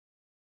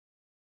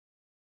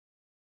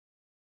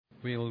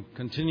We'll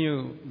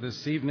continue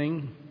this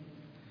evening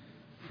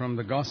from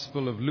the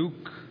Gospel of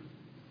Luke.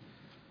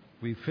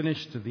 We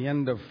finished at the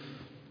end of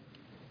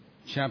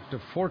chapter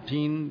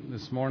 14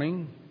 this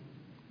morning,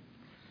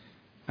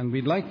 and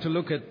we'd like to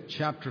look at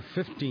chapter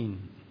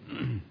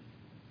 15.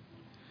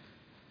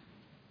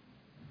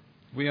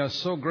 We are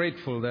so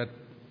grateful that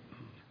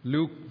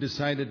Luke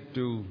decided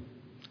to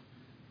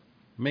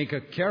make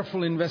a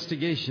careful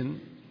investigation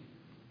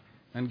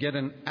and get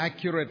an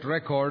accurate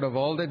record of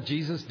all that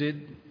Jesus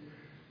did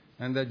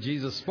and that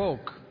Jesus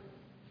spoke.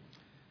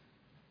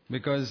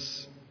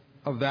 Because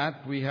of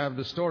that, we have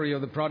the story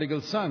of the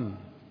prodigal son,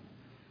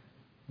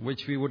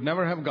 which we would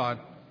never have got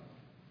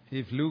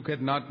if Luke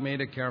had not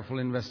made a careful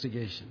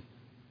investigation.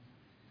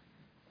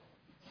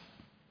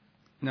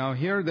 Now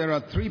here there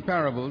are three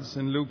parables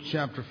in Luke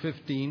chapter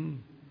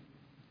 15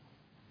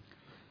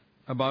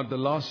 about the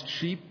lost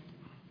sheep,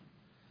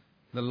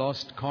 the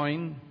lost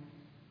coin,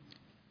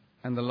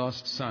 and the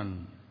lost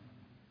son.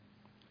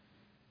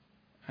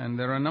 And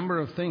there are a number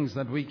of things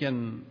that we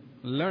can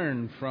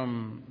learn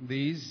from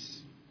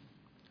these.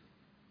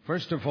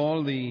 First of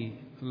all, the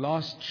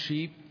lost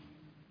sheep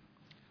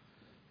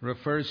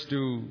refers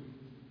to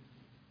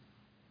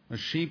a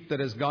sheep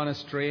that has gone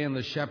astray and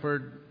the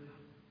shepherd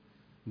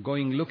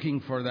going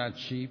looking for that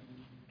sheep.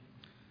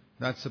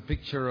 That's a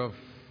picture of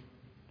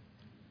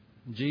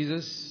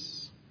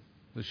Jesus,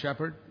 the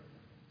shepherd.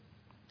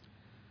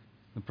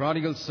 The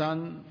prodigal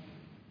son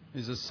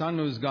is a son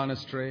who's gone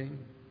astray,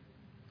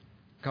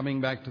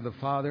 coming back to the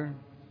Father.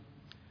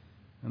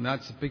 And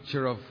that's a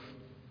picture of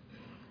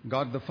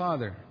God the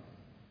Father.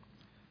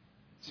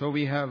 So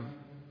we have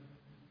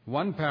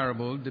one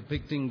parable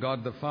depicting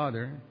God the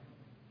Father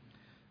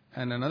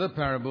and another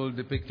parable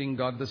depicting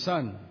God the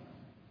Son.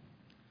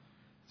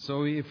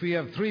 So if we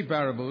have three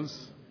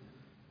parables,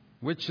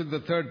 which should the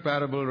third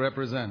parable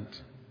represent?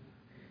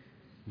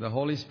 The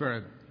Holy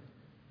Spirit.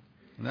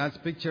 And that's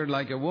pictured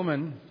like a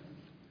woman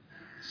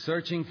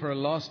searching for a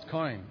lost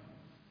coin.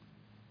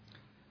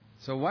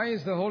 So why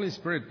is the Holy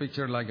Spirit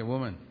pictured like a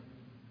woman?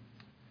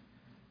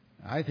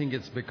 I think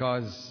it's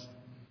because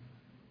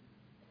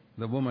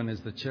the woman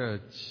is the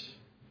church.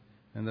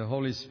 And the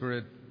Holy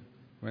Spirit,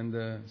 when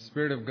the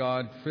Spirit of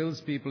God fills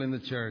people in the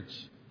church,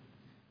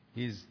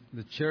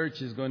 the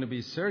church is going to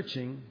be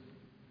searching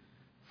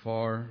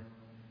for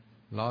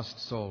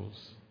lost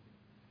souls.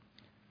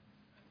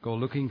 Go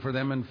looking for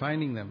them and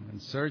finding them,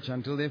 and search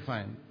until they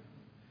find.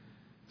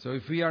 So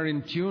if we are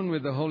in tune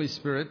with the Holy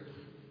Spirit,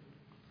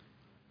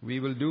 we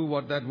will do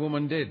what that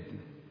woman did,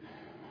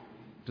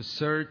 to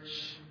search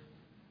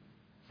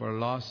for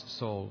lost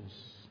souls.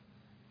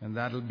 And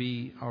that'll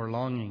be our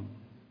longing.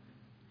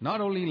 Not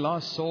only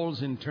lost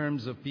souls in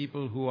terms of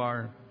people who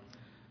are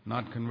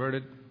not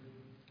converted,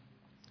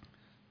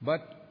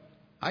 but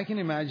I can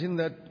imagine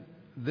that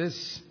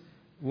this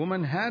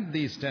woman had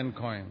these 10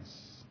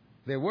 coins.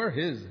 They were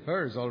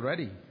hers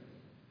already.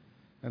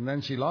 And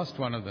then she lost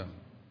one of them.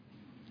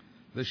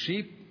 The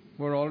sheep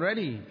were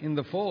already in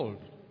the fold.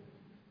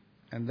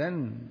 And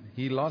then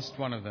he lost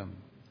one of them.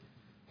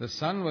 The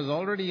son was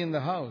already in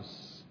the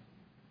house.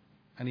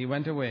 And he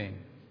went away.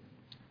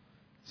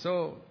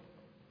 So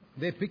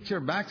they picture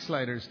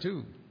backsliders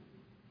too.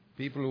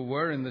 People who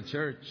were in the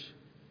church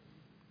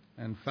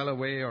and fell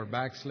away or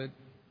backslid.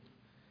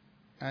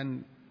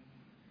 And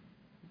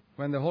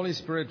when the Holy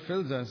Spirit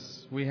fills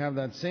us, we have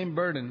that same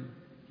burden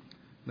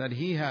that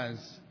He has,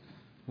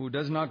 who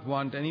does not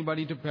want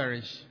anybody to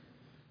perish,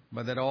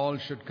 but that all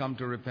should come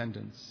to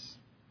repentance.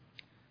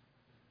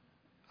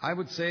 I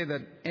would say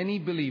that any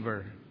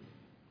believer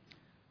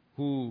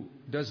who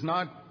does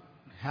not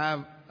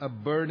have a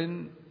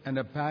burden and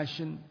a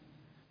passion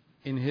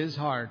in his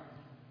heart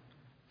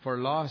for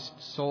lost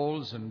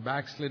souls and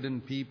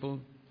backslidden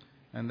people,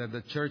 and that the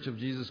Church of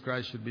Jesus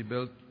Christ should be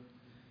built,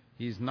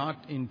 he is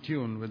not in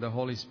tune with the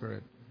Holy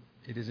Spirit.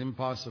 It is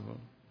impossible.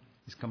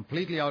 He's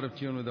completely out of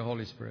tune with the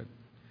Holy Spirit,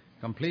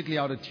 completely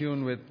out of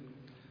tune with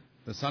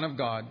the Son of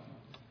God,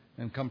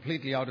 and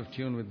completely out of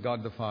tune with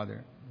God the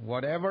Father.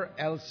 Whatever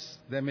else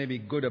there may be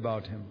good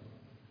about Him,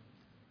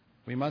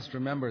 we must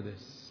remember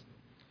this.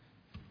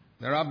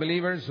 There are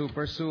believers who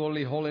pursue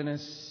only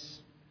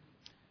holiness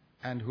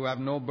and who have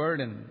no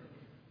burden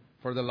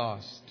for the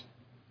lost.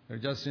 They're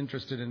just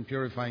interested in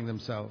purifying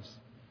themselves.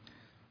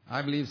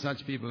 I believe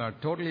such people are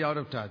totally out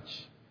of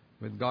touch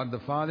with God the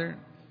Father,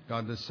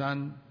 God the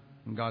Son,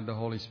 and God the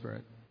Holy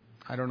Spirit.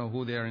 I don't know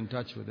who they are in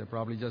touch with. They're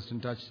probably just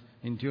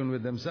in tune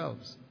with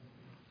themselves.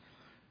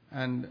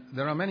 And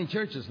there are many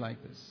churches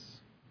like this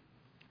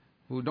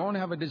who don't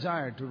have a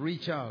desire to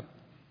reach out.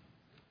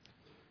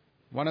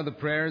 One of the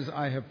prayers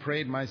I have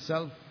prayed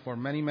myself for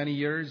many, many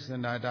years,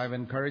 and that I've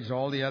encouraged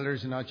all the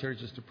elders in our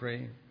churches to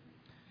pray,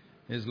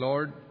 is,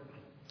 Lord,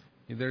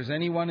 if there's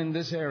anyone in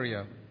this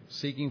area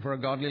seeking for a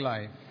godly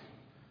life,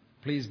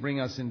 please bring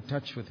us in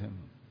touch with him.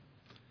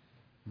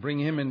 Bring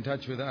him in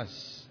touch with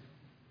us.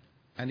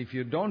 And if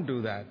you don't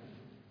do that,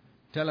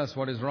 tell us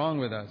what is wrong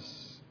with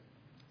us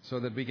so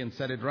that we can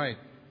set it right,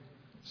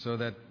 so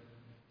that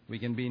we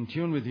can be in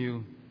tune with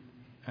you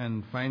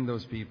and find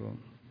those people.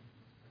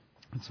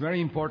 It's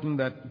very important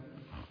that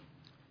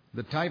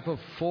the type of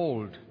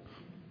fold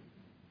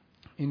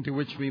into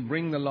which we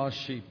bring the lost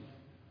sheep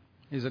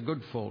is a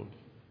good fold.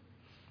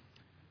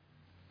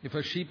 If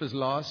a sheep is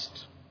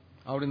lost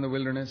out in the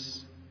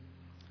wilderness,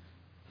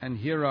 and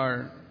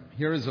here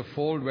is a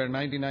fold where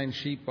 99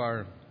 sheep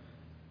are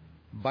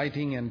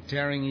biting and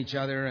tearing each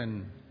other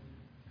and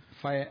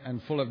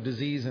full of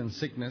disease and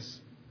sickness,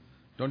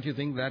 don't you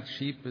think that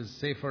sheep is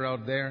safer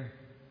out there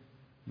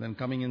than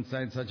coming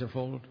inside such a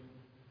fold?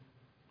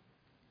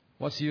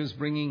 What's the use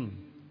bringing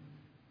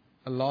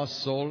a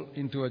lost soul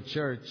into a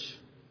church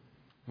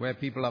where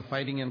people are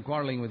fighting and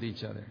quarreling with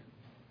each other,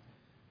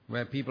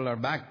 where people are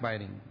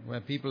backbiting,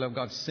 where people have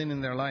got sin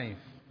in their life?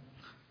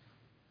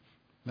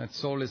 That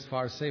soul is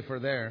far safer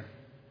there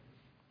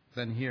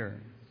than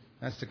here.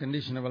 That's the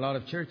condition of a lot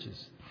of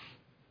churches.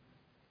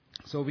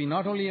 So we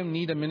not only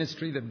need a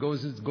ministry that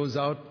goes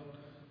out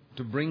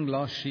to bring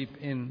lost sheep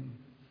in,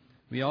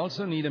 we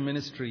also need a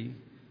ministry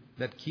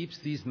that keeps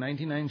these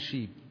 99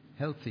 sheep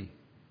healthy.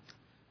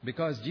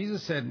 Because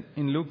Jesus said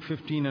in Luke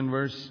 15 and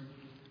verse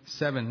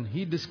 7,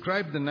 He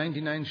described the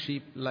 99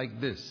 sheep like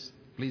this.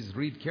 Please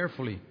read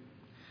carefully.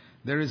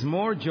 There is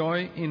more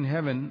joy in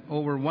heaven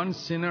over one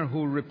sinner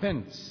who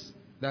repents,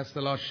 that's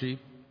the lost sheep,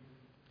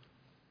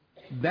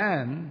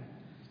 than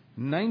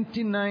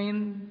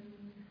 99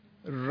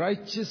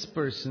 righteous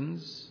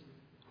persons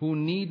who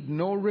need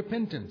no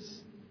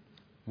repentance.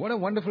 What a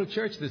wonderful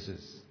church this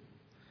is.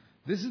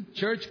 This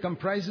church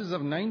comprises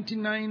of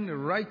 99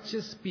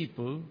 righteous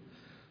people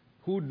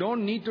who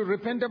don't need to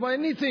repent about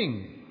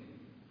anything.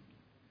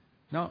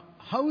 Now,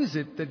 how is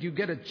it that you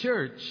get a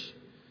church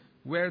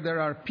where there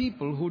are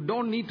people who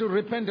don't need to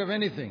repent of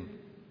anything?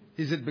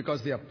 Is it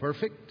because they are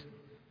perfect?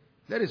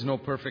 There is no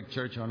perfect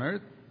church on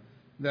earth.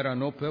 There are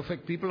no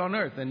perfect people on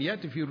earth. And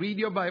yet, if you read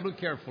your Bible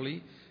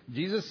carefully,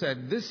 Jesus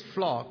said, this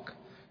flock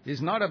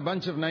is not a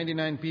bunch of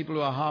 99 people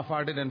who are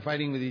half-hearted and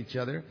fighting with each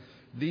other.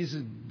 This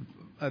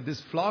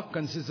flock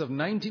consists of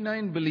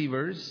 99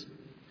 believers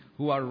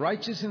who are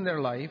righteous in their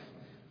life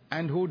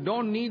and who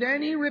don't need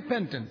any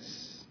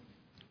repentance.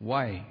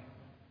 Why?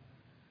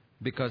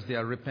 Because they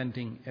are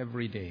repenting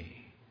every day.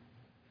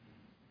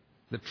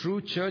 The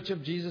true church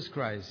of Jesus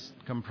Christ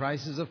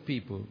comprises of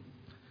people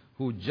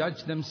who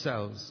judge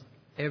themselves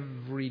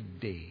every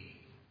day.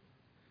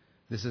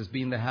 This has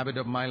been the habit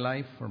of my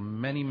life for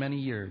many, many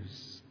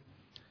years.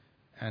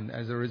 And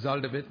as a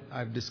result of it,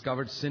 I've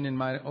discovered sin in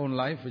my own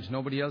life which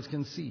nobody else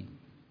can see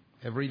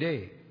every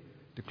day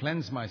to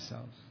cleanse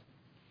myself.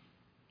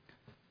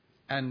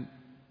 And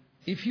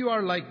if you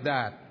are like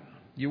that,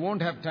 you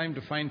won't have time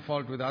to find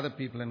fault with other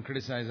people and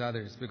criticize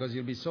others, because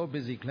you'll be so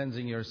busy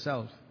cleansing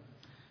yourself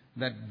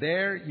that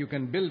there you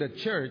can build a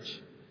church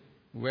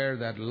where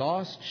that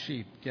lost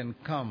sheep can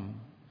come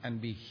and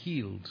be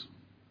healed.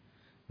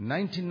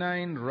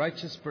 99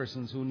 righteous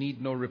persons who need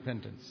no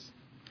repentance.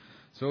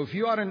 So if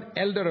you are an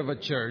elder of a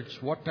church,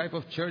 what type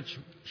of church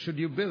should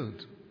you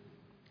build?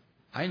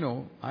 I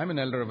know, I'm an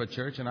elder of a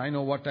church, and I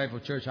know what type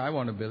of church I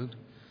want to build.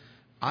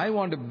 I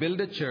want to build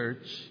a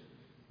church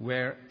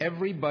where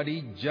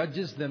everybody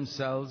judges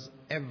themselves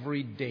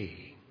every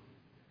day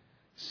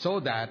so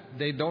that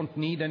they don't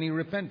need any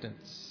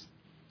repentance.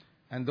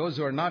 And those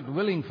who are not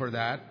willing for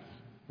that,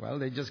 well,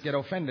 they just get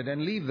offended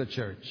and leave the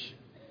church.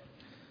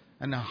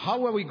 And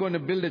how are we going to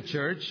build a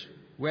church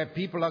where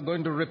people are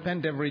going to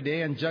repent every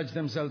day and judge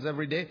themselves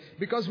every day?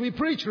 Because we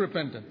preach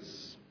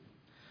repentance.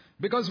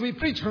 Because we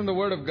preach from the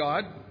Word of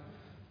God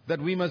that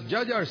we must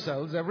judge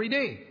ourselves every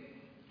day.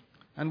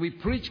 And we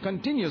preach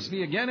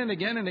continuously again and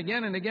again and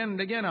again and again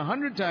and again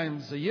 100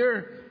 times a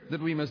year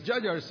that we must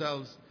judge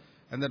ourselves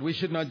and that we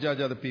should not judge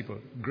other people.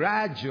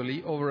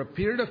 Gradually, over a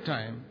period of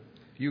time,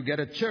 you get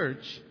a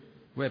church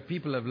where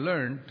people have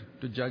learned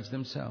to judge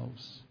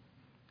themselves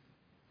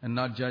and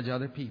not judge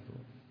other people.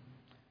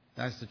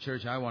 That's the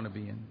church I want to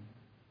be in.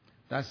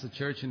 That's the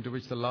church into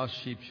which the lost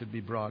sheep should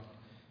be brought.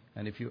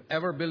 And if you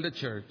ever build a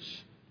church,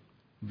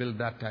 build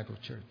that type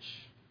of church.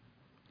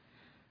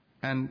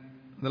 And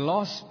the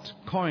lost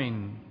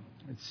coin,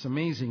 it's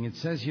amazing. It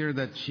says here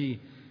that she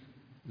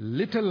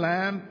lit a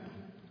lamp,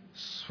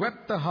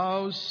 swept the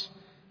house,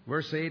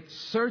 verse 8,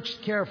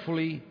 searched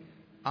carefully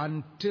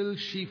until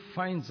she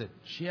finds it.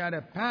 She had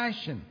a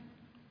passion.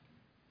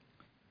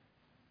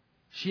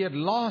 She had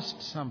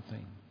lost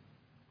something.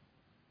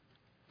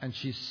 And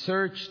she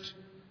searched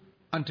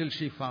until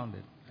she found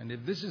it. And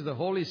if this is the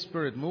Holy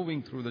Spirit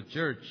moving through the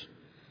church,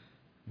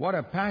 what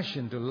a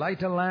passion to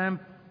light a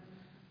lamp,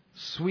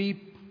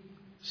 sweep,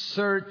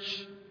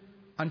 search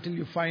until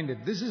you find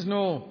it. This is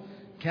no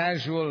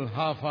casual,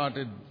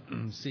 half-hearted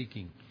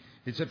seeking.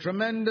 It's a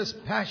tremendous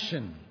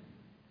passion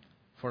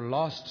for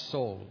lost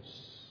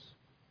souls.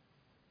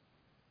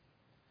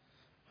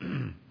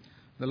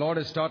 The Lord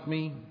has taught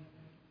me,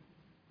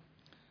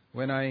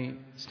 when I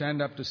stand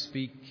up to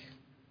speak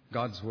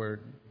God's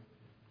Word,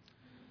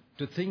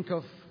 to think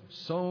of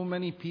so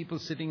many people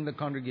sitting in the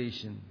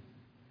congregation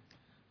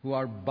who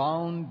are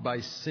bound by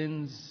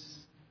sins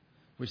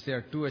which they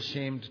are too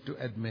ashamed to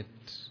admit.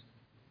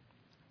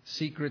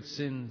 Secret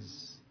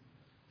sins,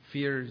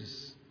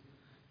 fears,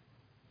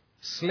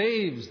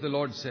 Slaves, the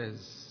Lord says,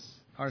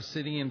 are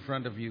sitting in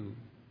front of you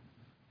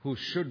who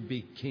should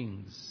be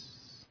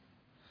kings.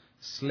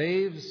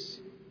 Slaves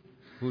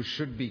who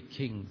should be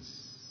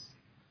kings.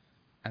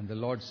 And the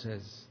Lord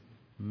says,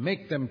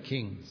 make them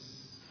kings.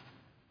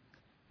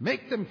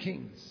 Make them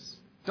kings.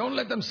 Don't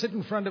let them sit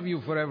in front of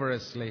you forever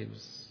as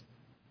slaves.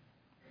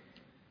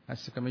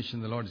 That's the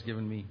commission the Lord's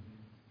given me.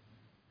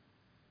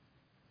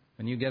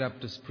 When you get up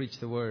to preach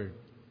the word,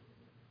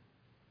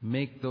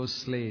 make those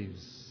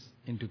slaves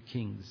into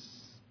kings.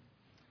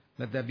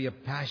 Let there be a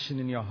passion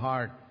in your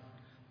heart,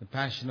 the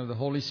passion of the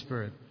Holy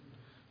Spirit,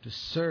 to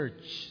search,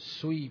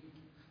 sweep,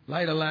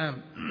 light a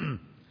lamp,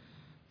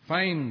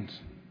 find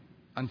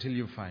until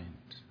you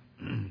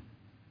find.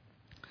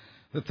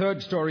 The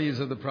third story is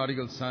of the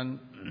prodigal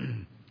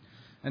son.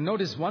 And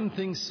notice one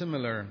thing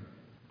similar.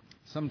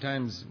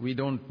 Sometimes we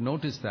don't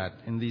notice that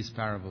in these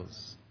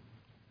parables.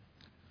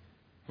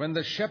 When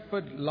the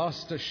shepherd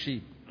lost a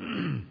sheep,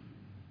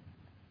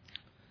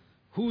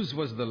 whose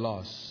was the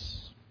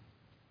loss?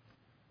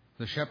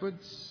 The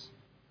shepherd's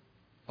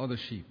or the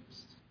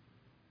sheep's?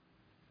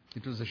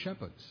 It was the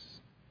shepherd's.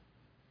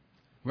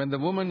 When the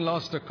woman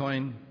lost a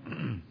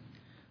coin,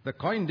 the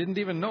coin didn't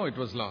even know it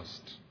was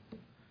lost.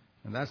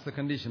 And that's the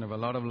condition of a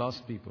lot of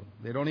lost people.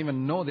 They don't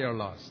even know they are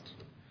lost.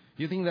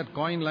 You think that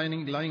coin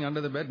lying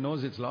under the bed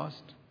knows it's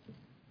lost?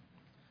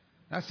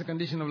 That's the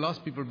condition of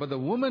lost people. But the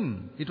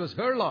woman, it was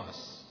her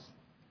loss.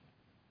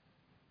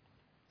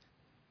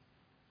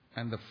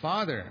 And the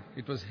father,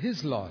 it was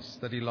his loss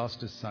that he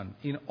lost his son.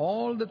 In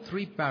all the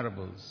three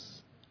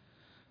parables,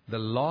 the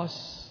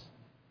loss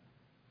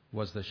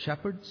was the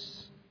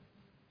shepherd's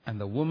and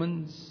the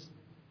woman's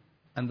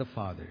and the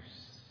father's.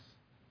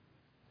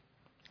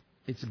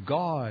 It's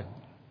God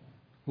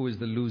who is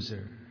the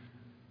loser.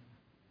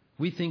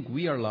 We think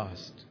we are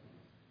lost.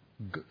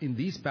 In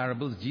these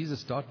parables,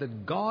 Jesus taught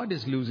that God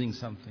is losing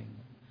something.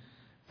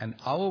 And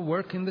our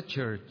work in the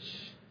church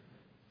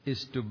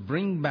is to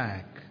bring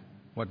back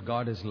what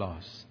God has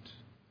lost.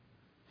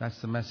 That's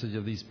the message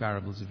of these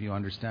parables, if you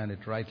understand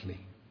it rightly.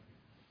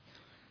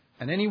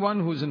 And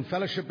anyone who's in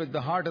fellowship with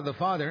the heart of the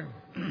Father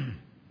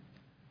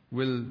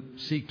will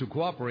seek to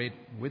cooperate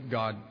with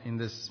God in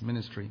this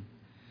ministry.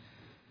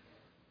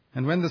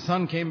 And when the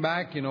son came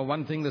back,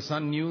 one thing the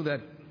son knew,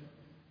 that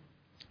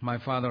my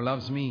father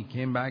loves me. He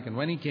came back, and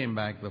when he came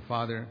back, the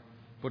father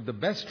put the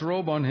best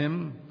robe on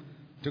him,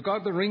 took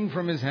out the ring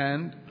from his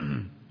hand,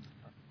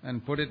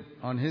 and put it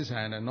on his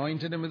hand,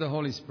 anointed him with the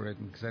Holy Spirit,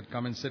 and said,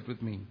 come and sit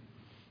with me.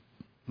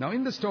 Now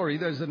in the story,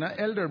 there's an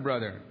elder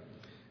brother.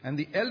 And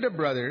the elder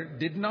brother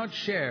did not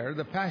share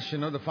the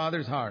passion of the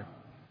father's heart.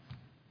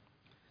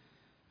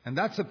 And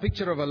that's a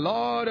picture of a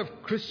lot of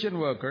Christian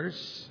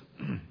workers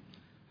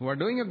who are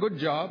doing a good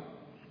job.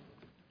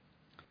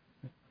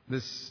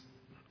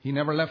 He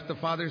never left the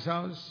father's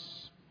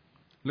house.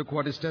 Look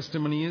what his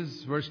testimony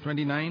is, verse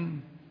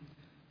 29.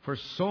 For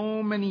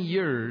so many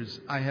years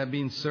I have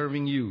been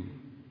serving you.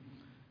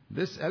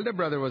 This elder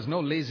brother was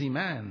no lazy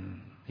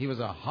man. He was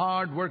a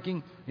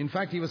hard-working. In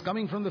fact, he was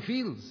coming from the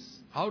fields,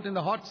 out in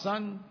the hot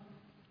sun,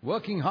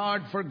 working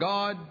hard for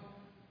God,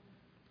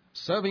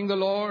 serving the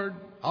Lord,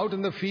 out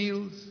in the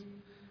fields,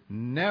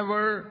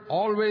 never,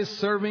 always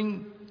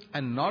serving,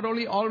 and not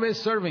only always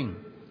serving.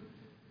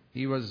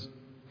 He was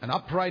an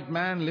upright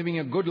man, living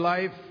a good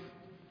life.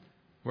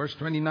 Verse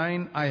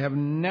 29, I have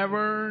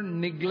never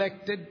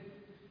neglected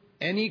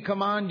any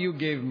command you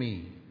gave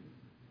me.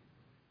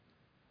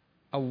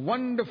 A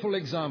wonderful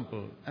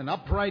example, an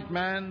upright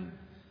man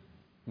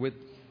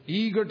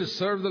eager to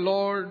serve the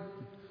Lord,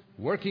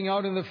 working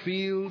out in the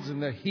fields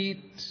in the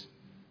heat,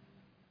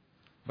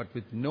 but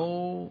with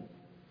no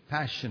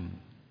passion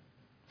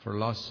for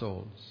lost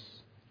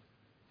souls.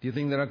 Do you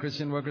think there are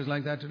Christian workers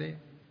like that today?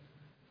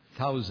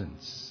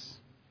 Thousands.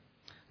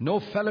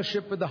 No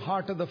fellowship with the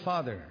heart of the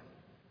Father.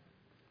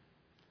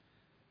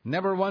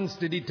 Never once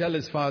did he tell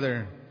his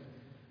father,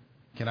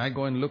 can I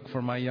go and look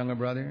for my younger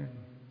brother?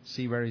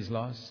 See where he's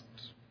lost?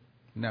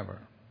 Never.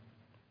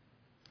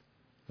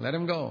 Let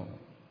him go.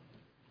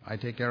 I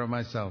take care of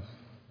myself.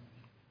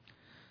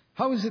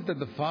 How is it that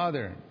the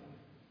father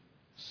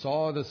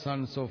saw the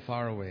son so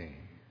far away?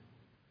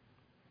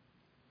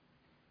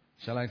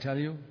 Shall I tell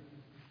you?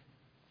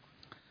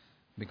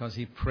 Because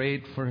he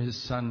prayed for his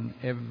son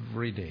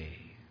every day.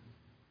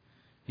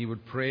 He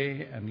would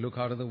pray and look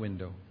out of the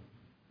window.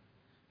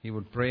 He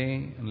would pray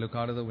and look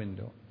out of the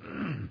window.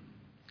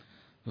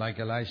 Like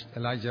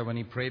Elijah, when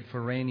he prayed for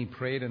rain, he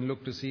prayed and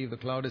looked to see if the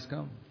cloud has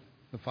come.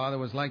 The father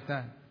was like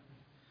that.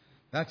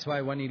 That's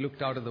why when he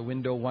looked out of the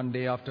window one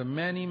day after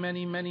many,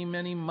 many, many,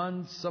 many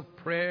months of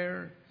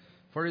prayer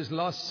for his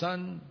lost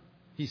son,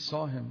 he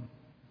saw him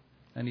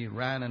and he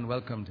ran and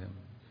welcomed him.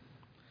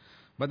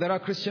 But there are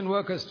Christian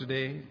workers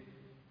today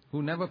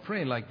who never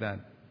pray like that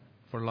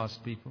for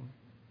lost people.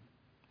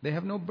 They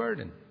have no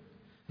burden.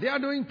 They are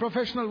doing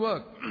professional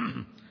work.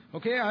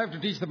 Okay, I have to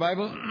teach the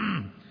Bible.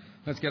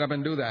 Let's get up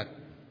and do that.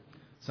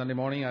 Sunday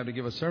morning I have to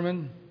give a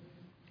sermon,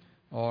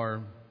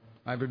 or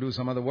I have to do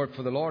some other work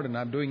for the Lord, and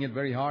I'm doing it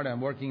very hard.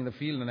 I'm working in the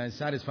field and I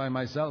satisfy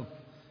myself.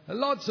 There are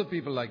lots of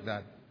people like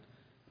that.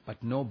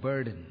 but no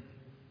burden.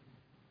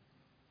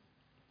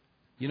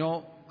 You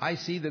know, I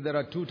see that there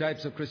are two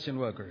types of Christian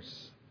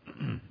workers.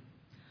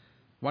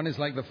 One is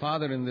like the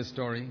father in this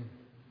story,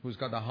 who's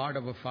got the heart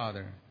of a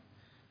father.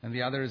 And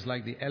the other is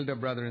like the elder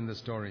brother in the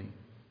story,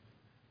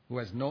 who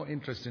has no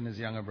interest in his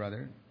younger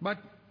brother, but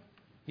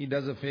he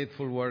does a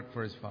faithful work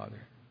for his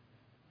father.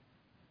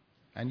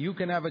 And you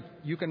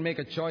can make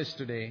a choice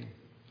today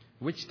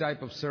which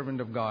type of servant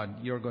of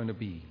God you're going to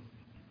be.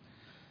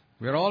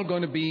 We're all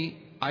going to be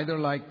either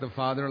like the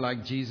father,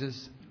 like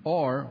Jesus,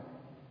 or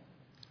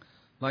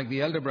like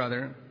the elder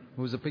brother,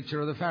 who's a picture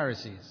of the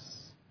Pharisees.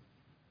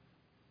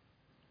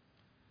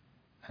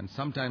 And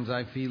sometimes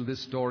I feel this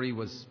story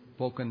was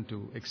spoken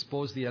to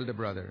expose the elder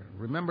brother.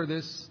 Remember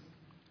this?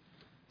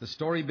 The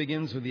story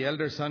begins with the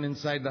elder son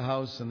inside the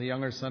house and the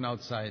younger son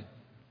outside.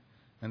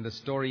 And the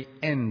story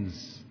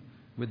ends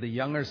with the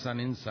younger son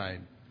inside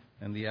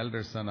and the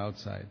elder son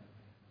outside.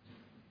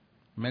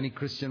 Many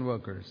Christian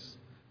workers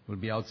will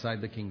be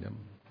outside the kingdom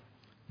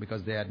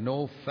because they had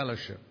no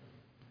fellowship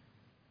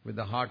with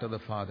the heart of the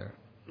Father.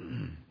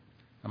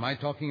 Am I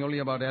talking only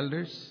about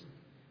elders?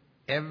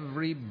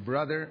 Every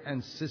brother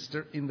and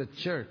sister in the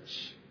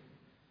church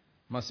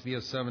must be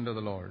a servant of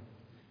the Lord.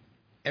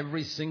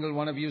 Every single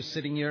one of you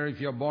sitting here,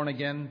 if you're born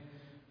again,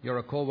 you're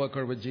a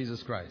co-worker with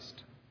Jesus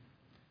Christ.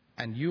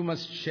 And you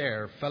must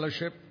share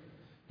fellowship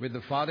with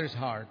the Father's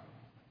heart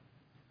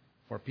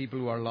for people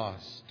who are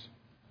lost.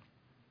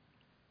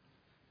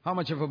 How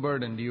much of a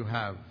burden do you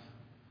have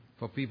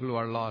for people who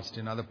are lost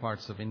in other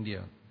parts of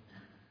India?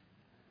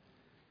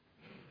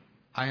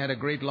 I had a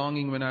great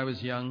longing when I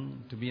was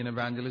young to be an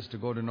evangelist, to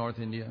go to North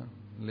India,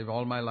 live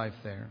all my life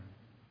there.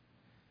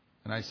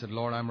 And I said,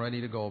 Lord, I'm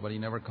ready to go, but He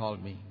never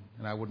called me.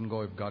 And I wouldn't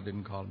go if God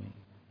didn't call me.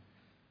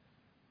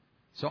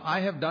 So I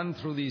have done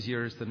through these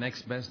years the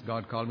next best.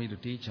 God called me to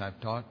teach. I've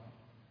taught.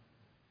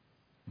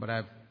 But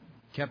I've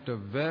kept a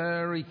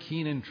very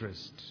keen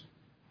interest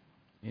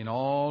in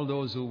all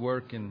those who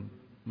work in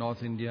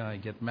North India. I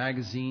get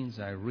magazines.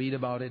 I read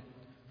about it.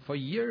 For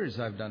years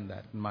I've done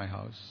that in my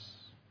house.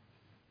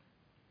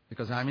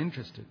 Because I'm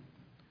interested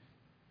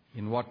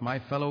in what my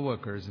fellow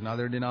workers in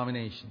other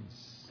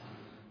denominations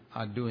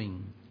are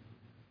doing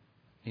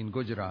in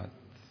Gujarat,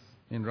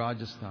 in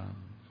Rajasthan,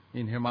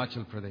 in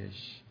Himachal Pradesh,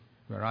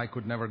 where I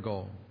could never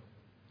go.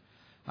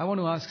 I want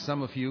to ask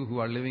some of you who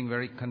are living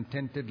very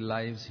contented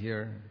lives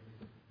here,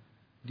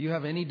 do you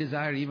have any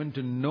desire even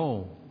to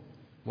know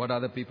what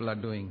other people are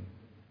doing?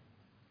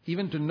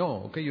 Even to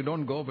know, okay, you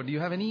don't go, but do you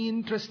have any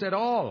interest at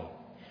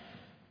all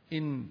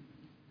in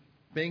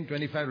paying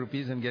 25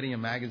 rupees and getting a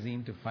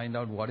magazine to find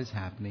out what is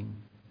happening?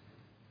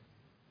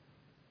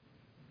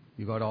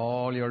 You got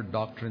all your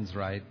doctrines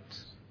right,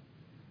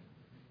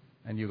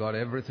 and you got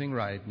everything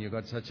right, and you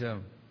got such a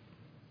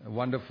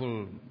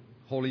wonderful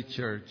holy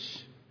church,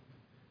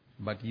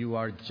 but you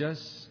are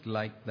just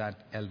like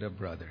that elder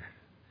brother.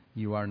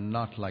 You are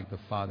not like the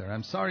father.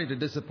 I'm sorry to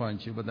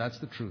disappoint you, but that's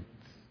the truth.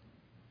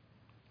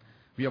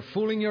 We are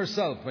fooling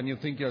yourself when you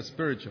think you're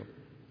spiritual.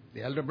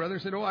 The elder brother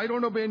said, I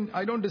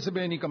don't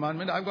disobey any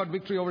commandment. I've got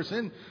victory over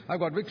sin. I've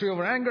got victory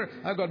over anger.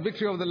 I've got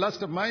victory over the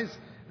lust of my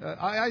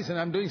eyes. And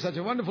I'm doing such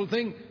a wonderful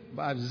thing.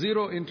 But I have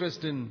zero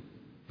interest in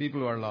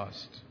people who are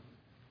lost.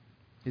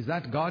 Is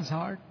that God's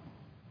heart?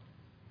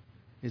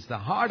 It's the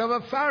heart of a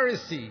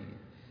Pharisee.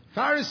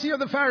 Pharisee of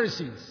the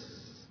Pharisees.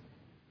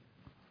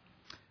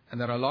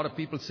 And there are a lot of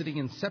people sitting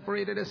in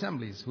separated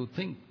assemblies who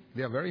think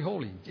they are very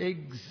holy.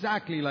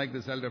 Exactly like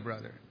this elder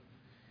brother.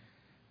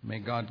 May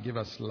God give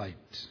us light.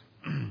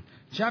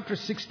 Chapter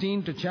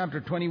 16 to chapter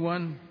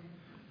 21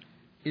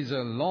 is a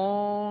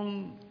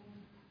long,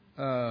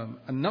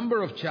 a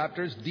number of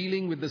chapters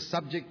dealing with the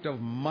subject of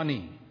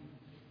money.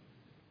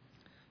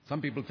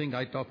 Some people think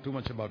I talk too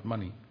much about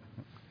money.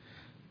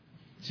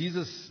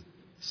 Jesus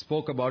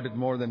spoke about it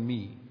more than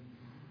me.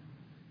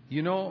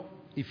 You know,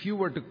 if you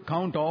were to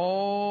count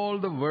all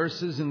the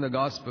verses in the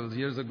Gospels,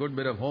 here's a good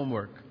bit of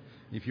homework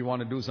if you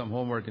want to do some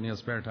homework in your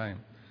spare time.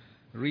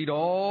 Read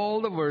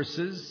all the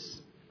verses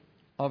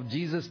of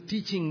Jesus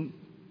teaching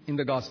in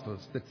the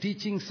Gospels, the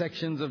teaching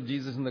sections of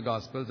Jesus in the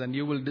Gospels, and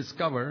you will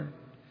discover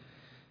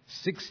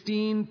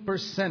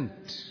 16%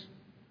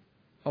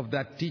 of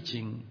that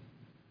teaching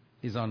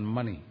is on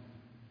money.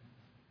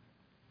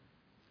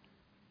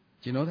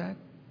 Do you know that?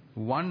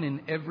 1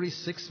 in every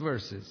 6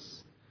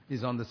 verses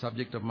is on the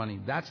subject of money.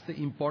 That's the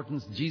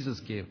importance Jesus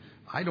gave.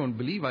 I don't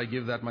believe I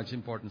give that much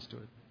importance to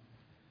it.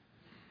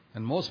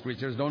 And most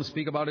preachers don't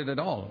speak about it at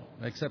all,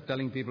 except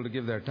telling people to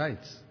give their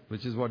tithes,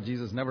 which is what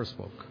Jesus never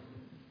spoke.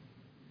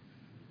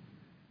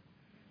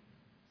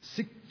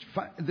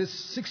 There's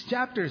 6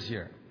 chapters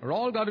here are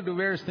all got to do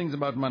various things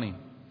about money.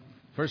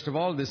 First of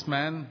all, this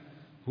man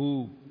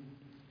who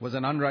was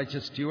an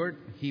unrighteous steward,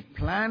 he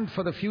planned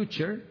for the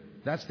future.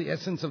 That's the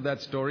essence of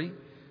that story.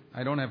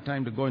 I don't have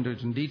time to go into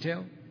it in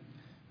detail.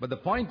 But the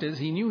point is,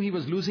 he knew he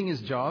was losing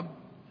his job.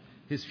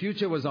 His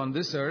future was on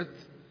this earth.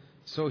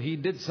 So he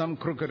did some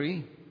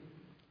crookery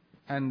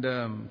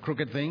and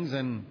crooked things,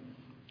 and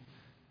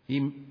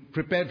he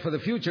prepared for the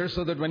future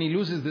so that when he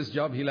loses this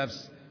job, he'll have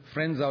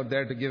friends out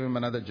there to give him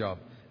another job.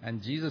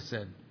 And Jesus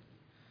said,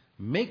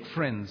 make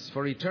friends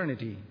for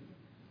eternity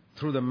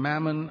through the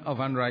mammon of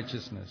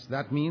unrighteousness.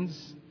 That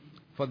means,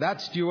 for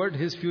that steward,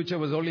 his future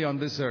was only on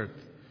this earth.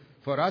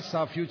 For us,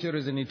 our future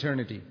is in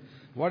eternity.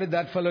 What did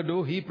that fellow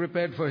do? He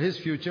prepared for his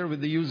future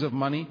with the use of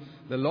money.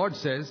 The Lord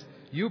says,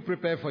 you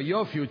prepare for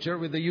your future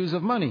with the use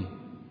of money.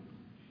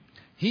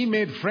 He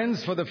made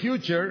friends for the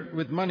future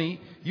with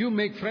money. You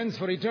make friends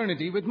for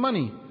eternity with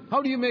money.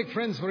 How do you make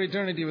friends for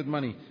eternity with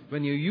money?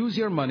 When you use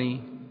your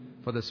money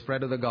for the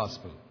spread of the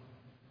gospel.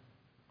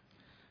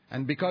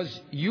 And because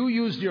you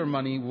used your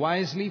money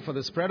wisely for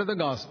the spread of the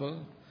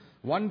gospel,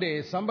 one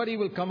day somebody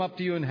will come up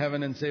to you in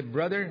heaven and say,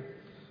 brother,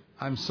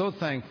 I'm so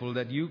thankful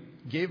that you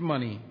gave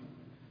money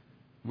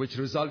which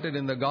resulted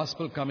in the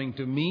gospel coming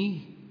to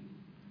me,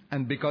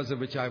 and because of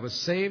which I was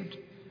saved,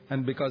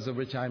 and because of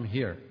which I'm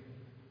here.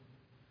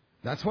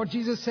 That's what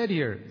Jesus said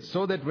here.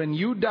 So that when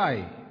you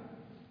die,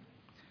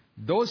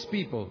 those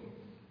people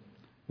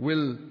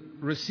will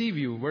receive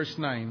you, verse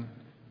 9,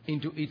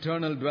 into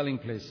eternal dwelling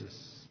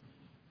places.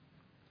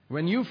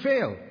 When you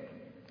fail,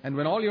 and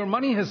when all your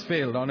money has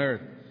failed on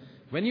earth,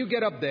 when you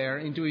get up there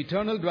into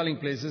eternal dwelling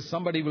places,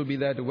 somebody will be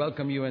there to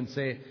welcome you and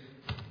say,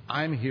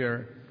 I'm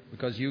here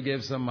because you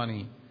gave some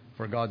money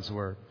for God's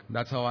work.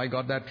 That's how I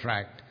got that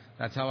tract.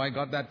 That's how I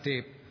got that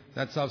tape.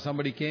 That's how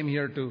somebody came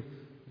here to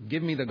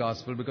give me the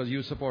gospel, because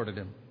you supported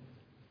him.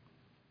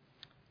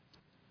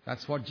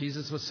 That's what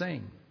Jesus was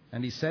saying.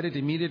 And he said it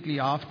immediately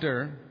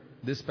after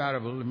this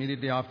parable,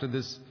 immediately after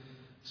this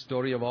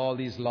story of all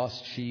these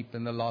lost sheep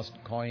and the lost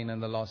coin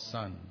and the lost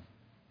son.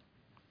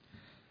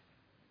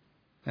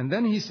 And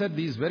then he said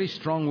these very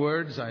strong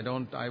words.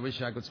 I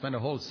wish I could spend a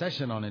whole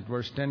session on it.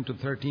 Verse 10 to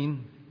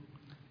 13.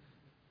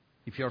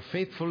 If you're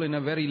faithful in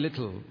a very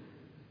little,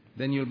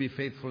 then you'll be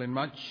faithful in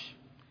much.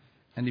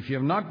 And if you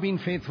have not been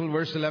faithful,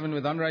 verse 11,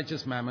 with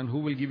unrighteous mammon, who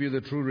will give you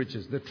the true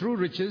riches? The true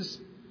riches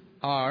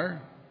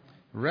are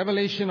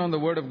revelation on the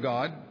Word of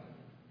God,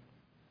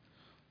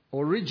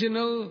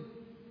 original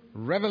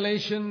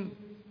revelation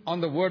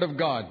on the Word of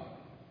God.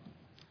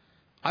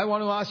 I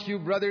want to ask you,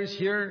 brothers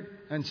here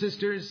and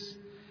sisters,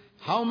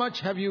 how much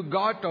have you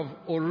got of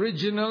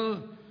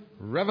original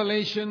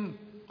revelation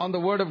on the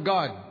Word of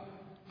God?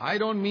 I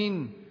don't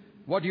mean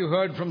what you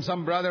heard from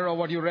some brother or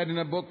what you read in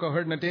a book or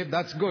heard in a tape.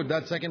 That's good.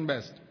 That's second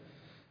best.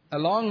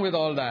 Along with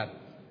all that,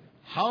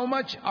 how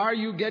much are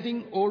you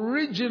getting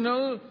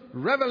original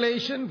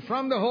revelation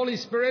from the Holy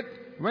Spirit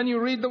when you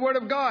read the Word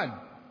of God?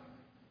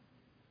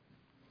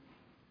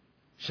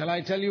 Shall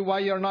I tell you why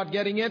you're not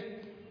getting it?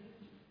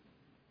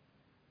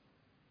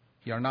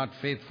 You're not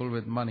faithful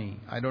with money.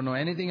 I don't know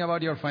anything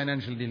about your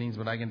financial dealings,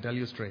 but I can tell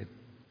you straight.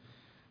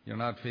 You're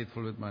not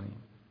faithful with money.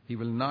 He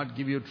will not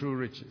give you true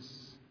riches.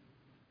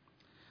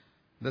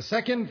 The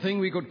second thing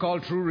we could call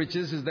true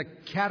riches is the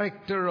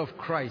character of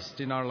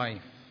Christ in our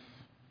life.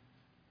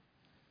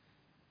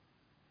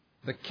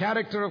 The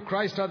character of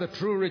Christ are the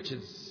true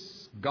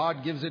riches.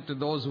 God gives it to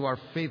those who are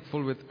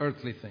faithful with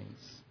earthly things.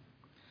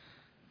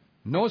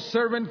 No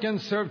servant can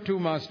serve two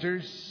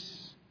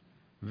masters.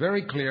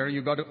 Very clear.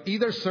 You've got to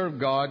either serve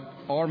God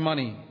or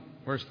money.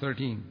 Verse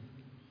 13.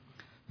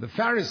 The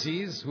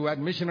Pharisees, who had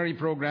missionary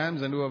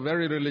programs and who were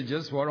very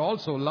religious, were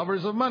also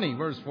lovers of money.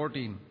 Verse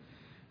 14.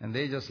 And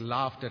they just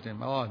laughed at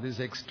him. Oh, this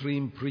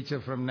extreme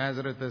preacher from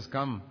Nazareth has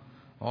come,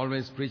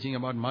 always preaching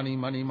about money,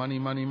 money, money,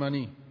 money,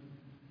 money.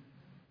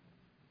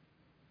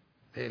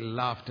 They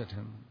laughed at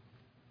him.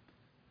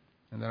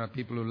 And there are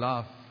people who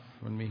laugh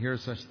when we hear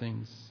such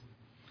things.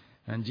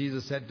 And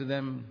Jesus said to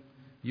them,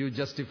 you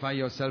justify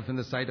yourself in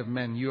the sight of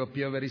men. You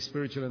appear very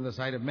spiritual in the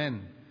sight of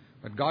men.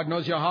 But God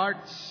knows your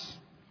hearts.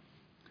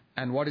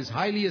 And what is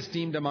highly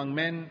esteemed among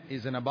men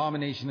is an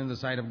abomination in the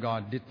sight of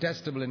God,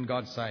 detestable in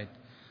God's sight.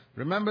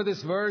 Remember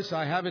this verse.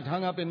 I have it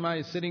hung up in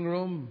my sitting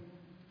room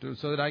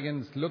so that I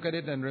can look at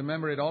it and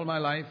remember it all my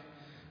life.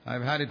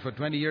 I've had it for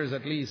 20 years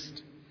at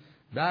least.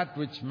 That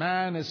which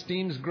man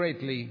esteems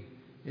greatly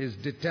is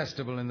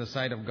detestable in the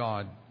sight of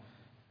God.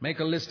 Make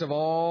a list of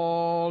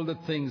all the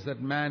things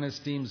that man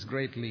esteems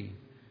greatly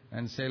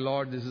and say,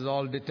 Lord, this is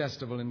all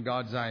detestable in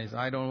God's eyes.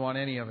 I don't want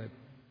any of it.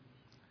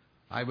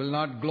 I will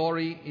not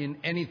glory in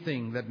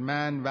anything that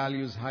man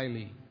values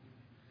highly.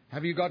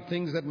 Have you got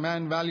things that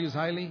man values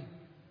highly?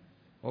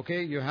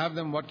 Okay, you have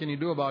them. What can you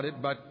do about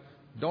it? But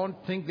don't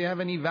think they have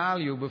any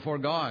value before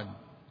God.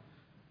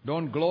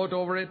 Don't gloat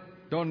over it.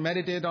 Don't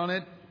meditate on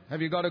it.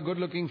 Have you got a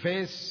good-looking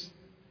face?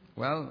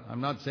 Well,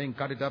 I'm not saying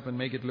cut it up and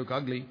make it look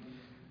ugly.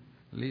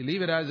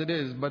 Leave it as it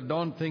is, but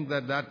don't think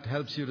that that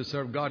helps you to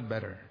serve God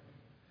better.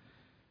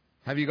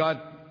 Have you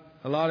got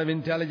a lot of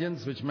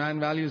intelligence, which man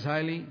values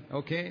highly?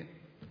 Okay,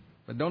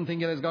 but don't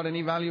think it has got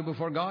any value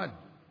before God.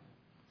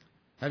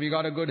 Have you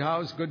got a good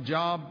house, good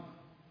job?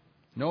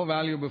 No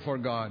value before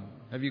God.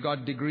 Have you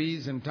got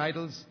degrees and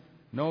titles?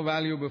 No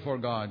value before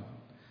God.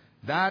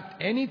 That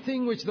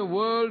anything which the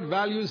world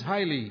values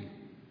highly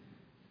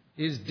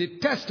is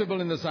detestable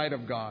in the sight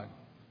of God.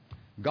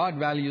 God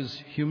values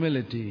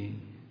humility,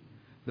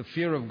 the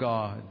fear of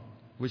God,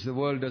 which the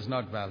world does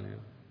not value.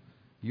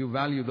 You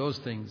value those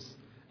things,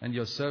 and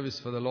your service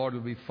for the Lord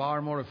will be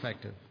far more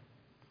effective.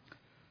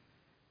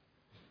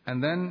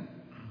 And then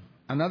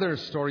another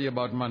story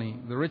about money.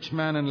 The rich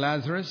man and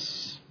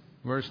Lazarus,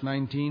 verse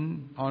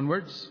 19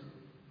 onwards.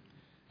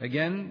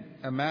 Again,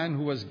 a man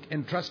who was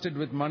entrusted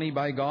with money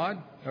by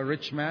God, a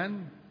rich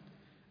man,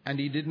 and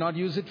he did not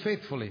use it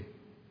faithfully.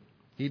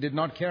 He did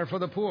not care for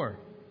the poor.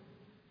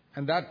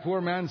 And that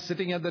poor man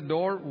sitting at the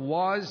door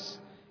was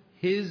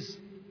his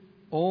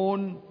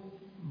own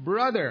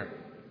brother.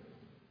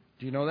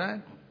 Do you know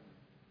that?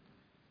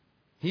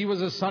 He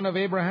was a son of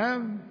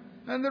Abraham,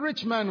 and the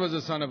rich man was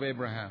a son of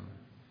Abraham.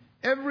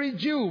 Every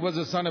Jew was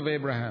a son of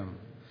Abraham.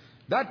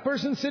 That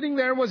person sitting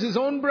there was his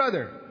own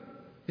brother,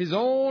 his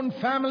own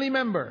family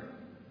member.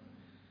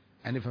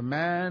 And if a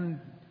man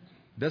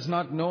does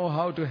not know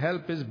how to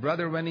help his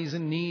brother when he's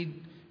in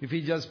need, if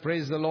he just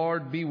prays the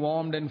Lord, be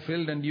warmed and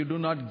filled, and you do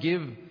not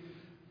give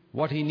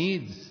what he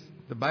needs,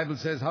 the Bible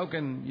says, how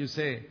can you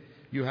say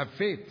you have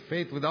faith?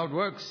 Faith without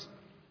works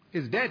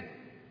is dead.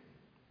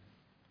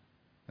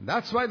 And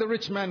that's why the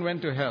rich man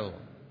went to hell.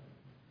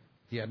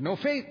 He had no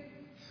faith.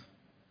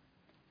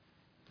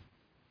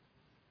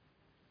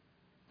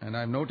 And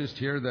I've noticed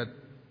here that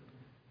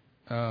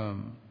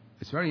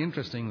it's very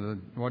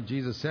interesting what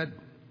Jesus said.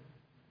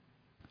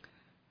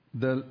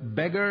 The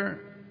beggar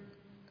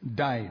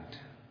died.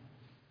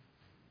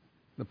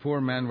 The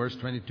poor man, verse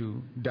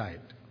 22,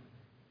 died.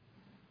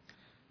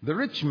 The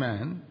rich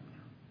man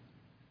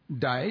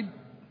died,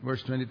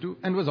 verse 22,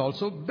 and was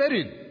also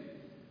buried.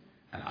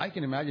 And I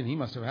can imagine he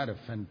must have had a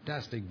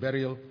fantastic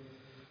burial,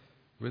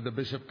 with the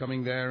bishop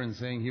coming there and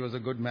saying he was a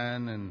good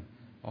man and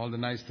all the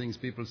nice things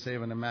people say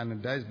when a man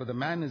dies. But the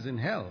man is in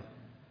hell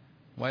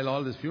while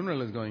all this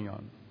funeral is going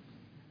on.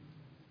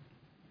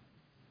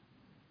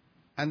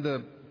 And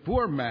the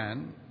poor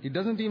man, it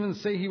doesn't even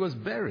say he was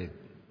buried.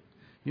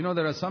 You know,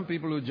 there are some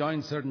people who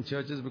join certain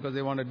churches because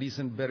they want a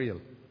decent burial.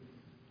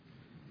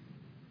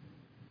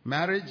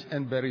 Marriage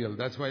and burial,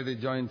 that's why they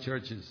join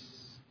churches.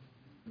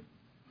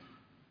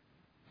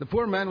 The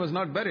poor man was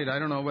not buried. I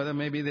don't know whether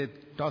maybe they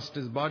tossed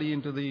his body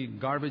into the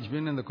garbage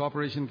bin and the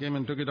corporation came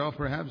and took it off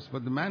perhaps.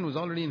 But the man was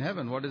already in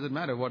heaven. What does it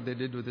matter what they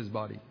did with his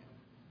body?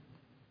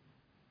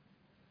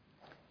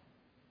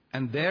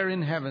 And there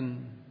in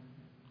heaven,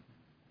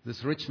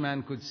 this rich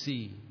man could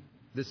see,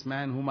 this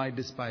man whom I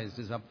despised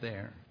is up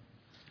there.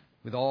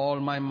 With all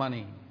my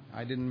money,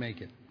 I didn't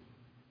make it.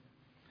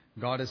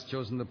 God has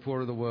chosen the poor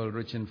of the world,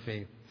 rich in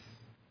faith.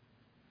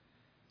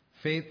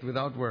 Faith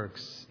without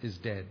works is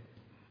dead.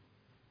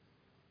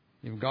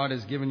 If God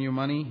has given you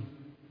money,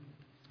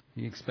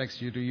 He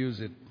expects you to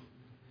use it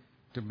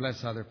to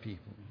bless other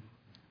people.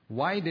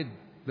 Why did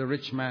the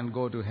rich man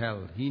go to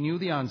hell? He knew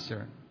the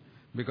answer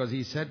because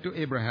he said to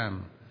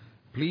Abraham,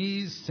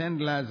 please send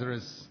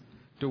Lazarus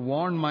to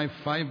warn my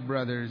 5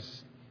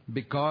 brothers,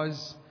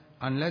 because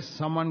unless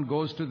someone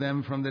goes to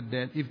them from the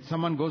dead, if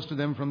someone goes to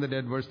them from the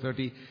dead, verse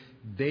 30,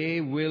 they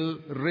will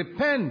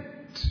repent.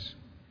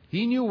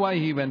 He knew why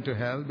he went to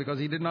hell, because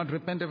he did not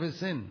repent of his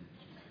sin.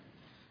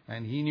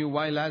 And he knew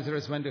why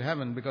Lazarus went to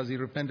heaven, because he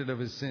repented of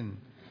his sin.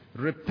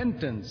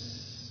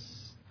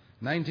 Repentance.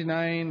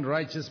 99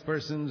 righteous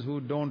persons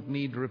who don't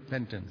need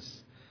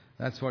repentance.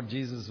 That's what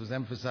Jesus was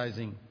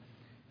emphasizing.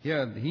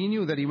 Here, he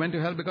knew that he went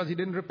to hell because he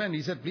didn't repent.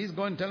 He said, please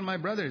go and tell my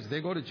brothers.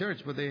 They go to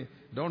church, but they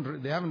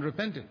haven't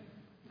repented.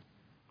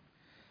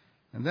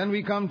 And then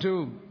we come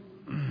to,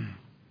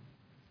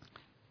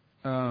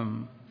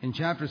 in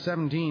chapter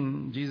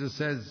 17, Jesus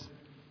says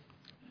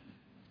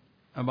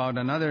about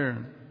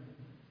another,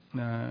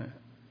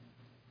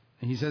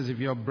 he says, if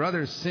your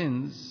brother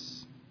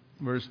sins,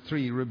 verse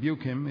 3,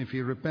 rebuke him. If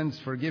he repents,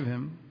 forgive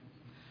him.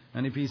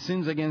 And if he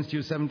sins against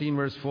you, 17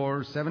 verse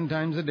 4, 7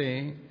 times a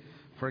day,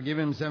 forgive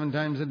him 7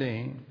 times a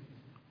day.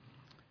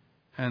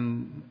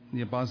 And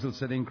the apostle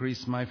said,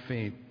 increase my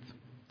faith.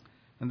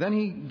 And then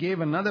he gave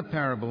another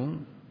parable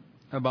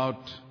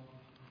about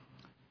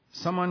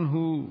someone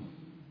who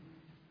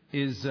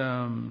is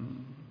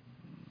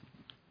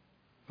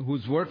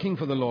who's working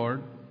for the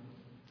Lord,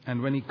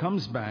 and when he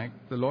comes back,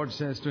 the Lord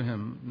says to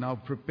him, now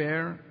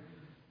prepare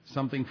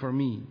something for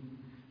me.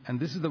 And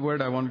this is the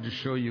word I wanted to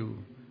show you.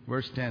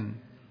 Verse 10.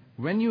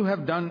 When you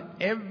have done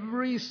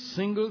every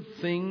single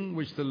thing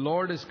which the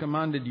Lord has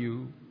commanded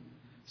you,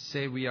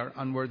 say, we are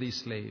unworthy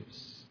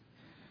slaves.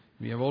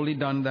 We have only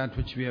done that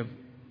which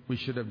we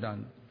should have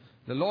done.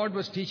 The Lord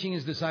was teaching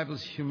His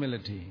disciples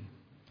humility.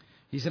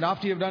 He said,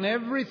 after you have done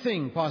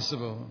everything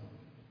possible,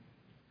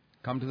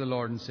 come to the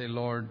Lord and say,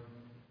 Lord,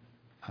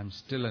 I'm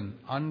still an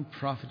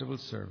unprofitable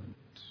servant.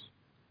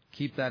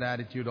 Keep that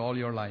attitude all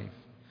your life.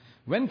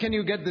 When can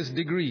you get this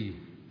degree?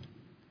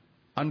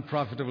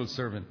 Unprofitable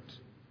servant.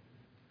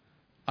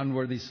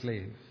 Unworthy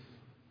slave.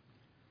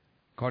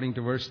 According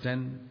to verse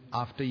 10,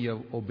 after you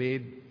have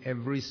obeyed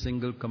every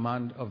single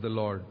command of the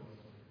Lord.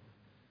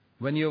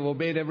 When you have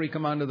obeyed every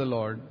command of the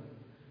Lord,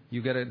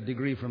 you get a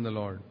degree from the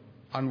Lord.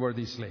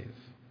 Unworthy slave.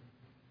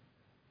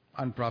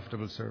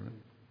 Unprofitable servant.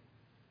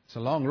 It's a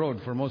long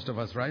road for most of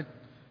us, right?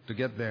 To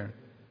get there.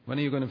 When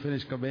are you going to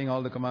finish obeying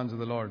all the commands of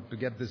the Lord to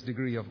get this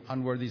degree of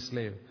unworthy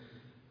slave?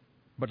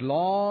 But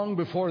long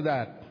before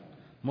that,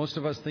 most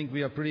of us think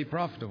we are pretty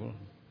profitable.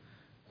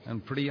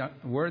 and pretty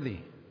worthy.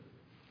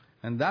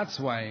 And that's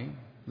why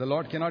the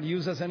Lord cannot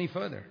use us any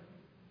further.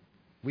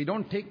 We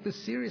don't take this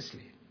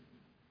seriously.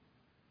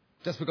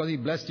 Just because He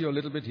blessed you a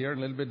little bit here, a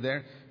little bit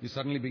there, you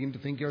suddenly begin to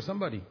think you're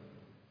somebody.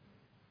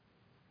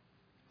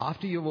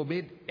 After you've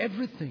obeyed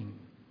everything,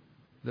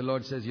 the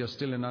Lord says you're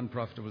still an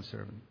unprofitable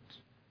servant.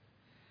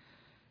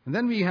 And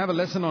then we have a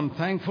lesson on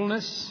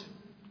thankfulness,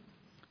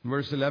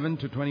 verse 11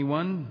 to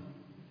 21,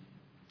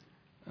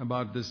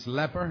 about this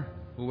leper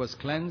who was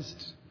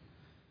cleansed.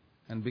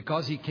 And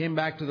because he came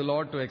back to the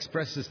Lord to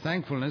express his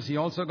thankfulness, he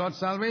also got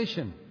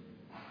salvation.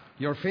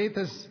 Your faith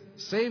has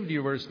saved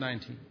you, verse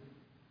 19.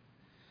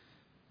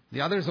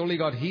 The others only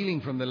got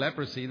healing from the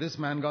leprosy. This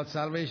man got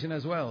salvation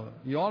as well.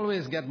 You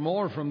always get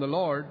more from the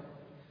Lord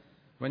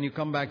when you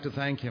come back to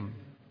thank Him.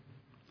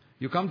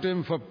 You come to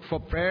Him for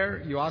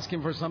prayer, you ask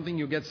Him for something,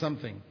 you get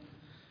something.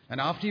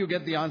 And after you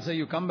get the answer,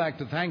 you come back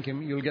to thank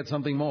Him, you'll get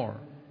something more.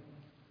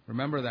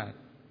 Remember that.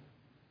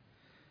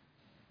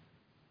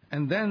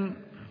 And then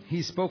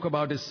He spoke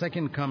about His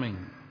second coming.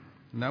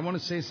 And I want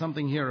to say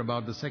something here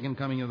about the second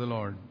coming of the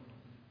Lord.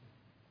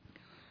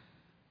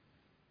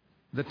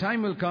 The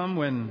time will come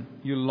when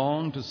you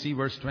long to see,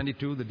 verse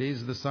 22, the days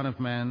of the Son of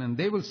Man, and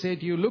they will say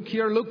to you, look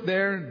here, look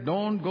there,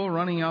 don't go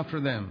running after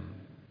them.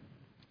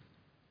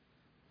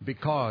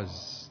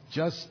 Because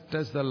just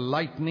as the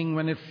lightning,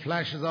 when it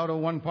flashes out of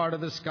one part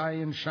of the sky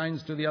and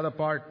shines to the other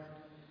part,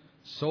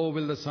 so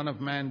will the Son of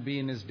Man be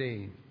in His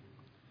day.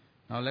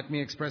 Now let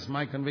me express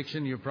my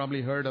conviction. You've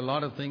probably heard a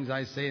lot of things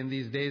I say in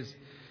these days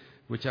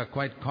which are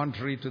quite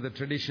contrary to the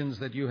traditions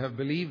that you have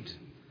believed.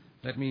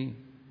 Let me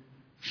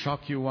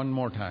shock you one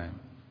more time.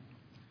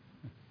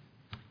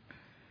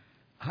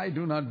 I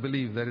do not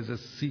believe there is a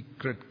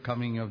secret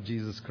coming of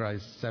Jesus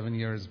Christ 7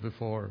 years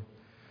before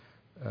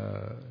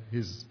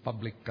His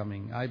public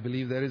coming. I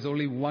believe there is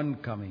only one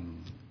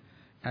coming.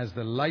 As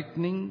the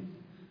lightning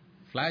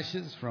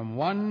flashes from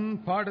one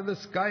part of the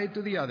sky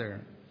to the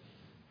other,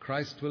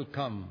 Christ will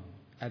come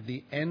at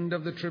the end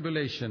of the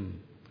tribulation.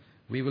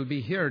 We will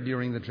be here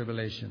during the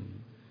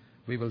tribulation.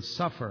 We will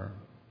suffer.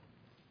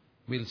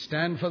 We'll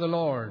stand for the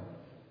Lord.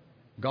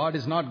 God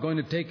is not going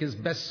to take His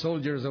best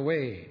soldiers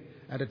away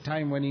at a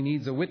time when He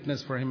needs a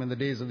witness for Him in the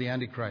days of the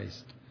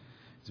Antichrist.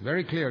 It's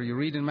very clear. You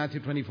read in Matthew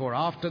 24,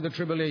 after the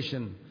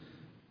tribulation,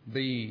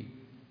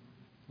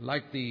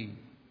 like the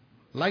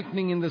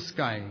lightning in the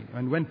sky.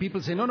 And when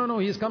people say, no,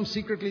 He's come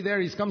secretly there,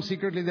 He's come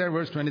secretly there,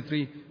 verse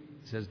 23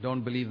 says,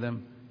 don't believe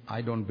them.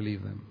 I don't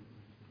believe them.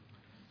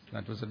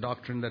 That was a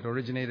doctrine that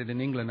originated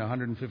in England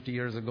 150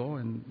 years ago,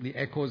 and the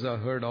echoes are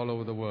heard all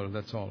over the world,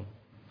 that's all.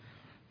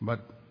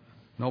 But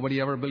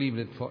nobody ever believed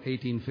it for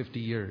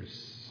 1850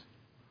 years.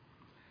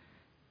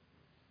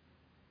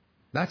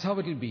 That's how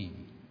it will be.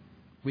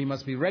 We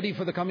must be ready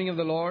for the coming of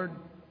the Lord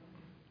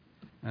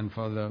and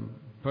for the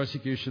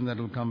persecution that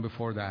will come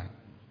before that.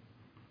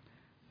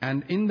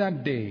 And in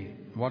that day,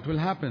 what will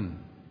happen?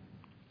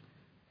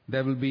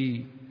 There will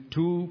be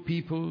two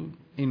people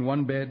in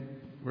one bed,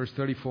 verse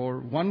 34.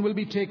 One will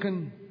be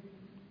taken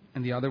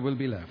and the other will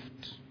be left.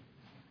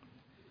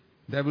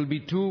 There will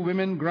be two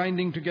women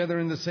grinding together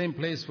in the same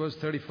place, verse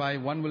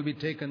 35. One will be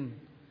taken,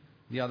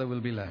 the other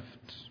will be left.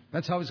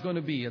 That's how it's going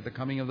to be at the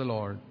coming of the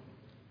Lord.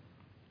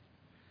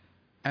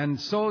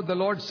 And so the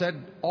Lord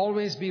said,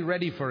 always be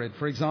ready for it.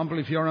 For example,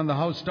 if you're on the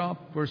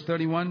housetop, verse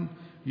 31,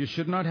 you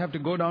should not have to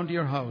go down to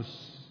your house.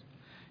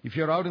 If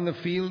you're out in the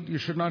field, you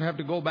should not have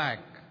to go back.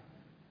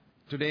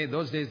 Today,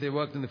 those days they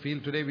worked in the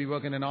field. Today we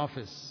work in an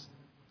office.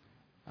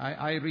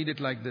 I read it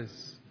like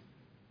this.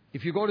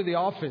 If you go to the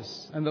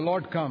office and the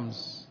Lord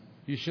comes,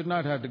 you should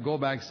not have to go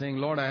back saying,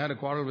 Lord, I had a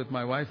quarrel with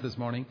my wife this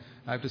morning.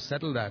 I have to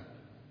settle that.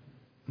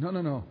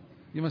 No.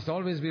 You must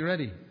always be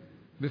ready.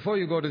 Before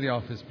you go to the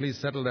office, please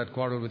settle that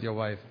quarrel with your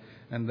wife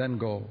and then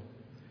go.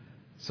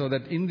 So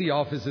that in the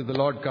office, if the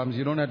Lord comes,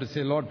 you don't have to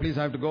say, Lord, please,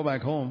 I have to go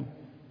back home.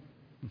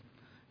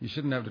 You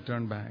shouldn't have to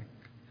turn back.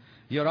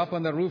 You're up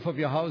on the roof of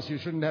your house. You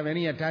shouldn't have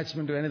any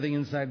attachment to anything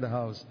inside the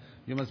house.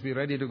 You must be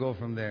ready to go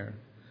from there.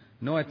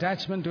 No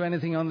attachment to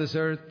anything on this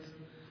earth.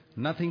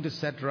 Nothing to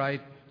set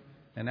right.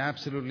 An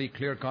absolutely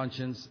clear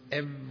conscience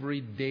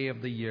every day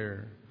of the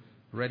year.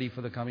 Ready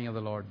for the coming of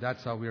the Lord.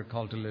 That's how we are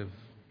called to live.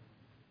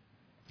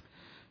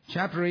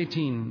 Chapter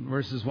 18,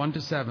 verses 1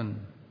 to 7.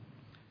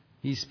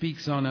 He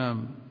speaks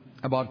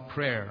about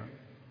prayer.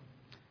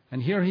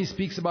 And here he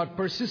speaks about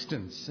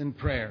persistence in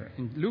prayer.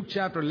 In Luke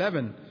chapter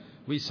 11,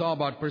 we saw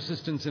about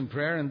persistence in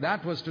prayer, and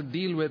that was to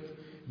deal with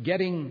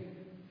getting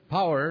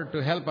power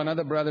to help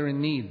another brother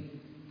in need.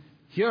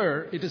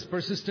 Here, it is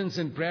persistence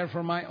in prayer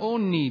for my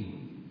own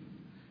need.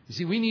 You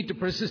see, we need to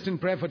persist in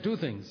prayer for two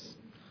things.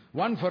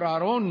 One for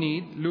our own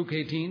need, Luke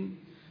 18,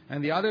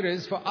 and the other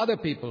is for other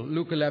people,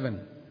 Luke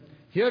 11.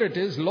 Here it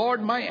is,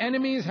 Lord, my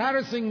enemy is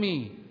harassing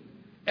me.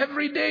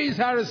 Every day is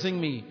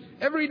harassing me.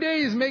 Every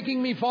day is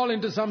making me fall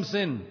into some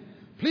sin.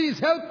 Please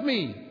help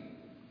me.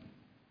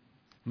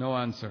 No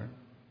answer.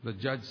 The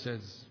judge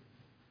says,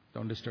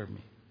 don't disturb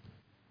me.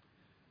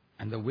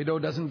 And the widow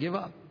doesn't give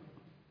up.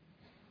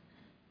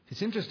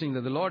 It's interesting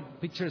that the Lord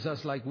pictures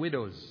us like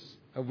widows.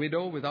 A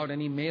widow without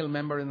any male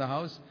member in the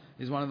house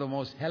is one of the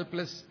most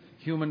helpless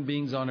human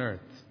beings on earth.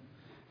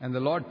 And the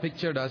Lord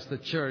pictured us, the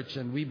church,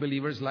 and we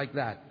believers like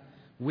that.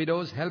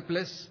 Widows,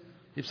 helpless.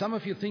 If some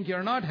of you think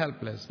you're not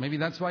helpless, maybe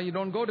that's why you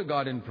don't go to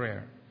God in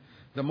prayer.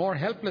 The more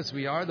helpless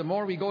we are, the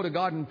more we go to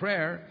God in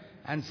prayer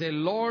and say,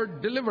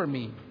 Lord, deliver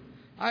me.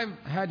 I've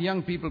had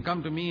young people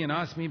come to me and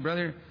ask me,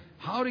 brother,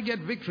 how to get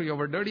victory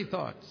over dirty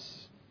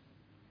thoughts.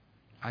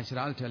 I said,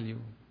 I'll tell you.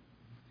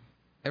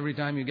 Every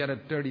time you get a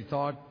dirty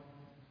thought,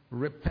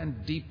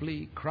 repent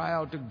deeply, cry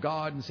out to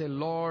God and say,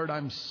 Lord,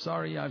 I'm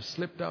sorry, I've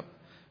slipped up.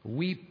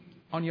 Weep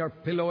on your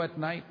pillow at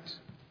night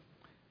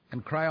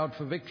and cry out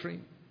for victory.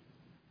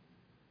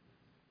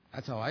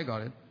 That's how I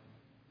got it.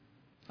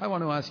 I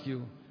want to ask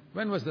you,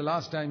 when was the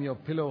last time your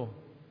pillow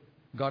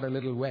got a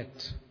little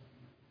wet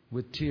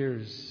with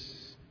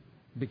tears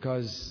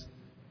because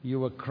you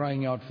were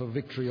crying out for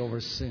victory over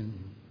sin?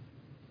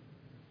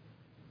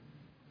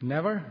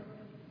 Never?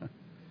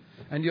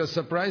 And you're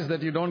surprised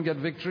that you don't get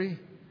victory?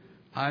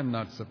 I'm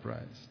not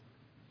surprised.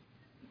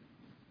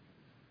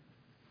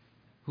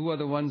 Who are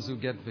the ones who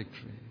get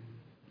victory?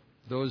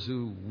 Those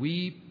who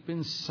weep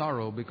in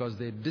sorrow because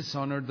they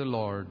dishonored the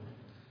Lord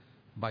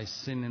by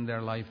sin in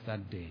their life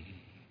that day.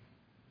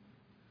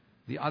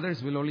 The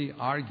others will only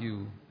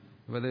argue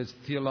whether it's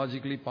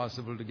theologically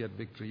possible to get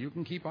victory. You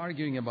can keep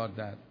arguing about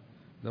that.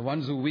 The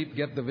ones who weep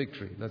get the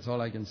victory. That's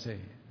all I can say.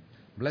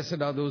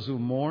 Blessed are those who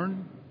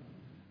mourn.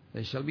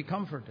 They shall be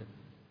comforted.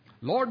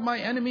 Lord, my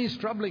enemy is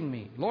troubling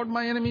me. Lord,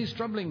 my enemy is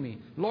troubling me.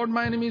 Lord,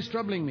 my enemy is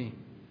troubling me.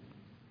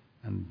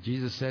 And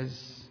Jesus says,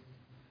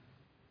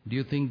 do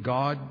you think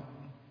God,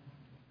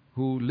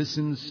 who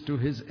listens to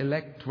His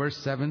elect, verse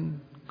 7,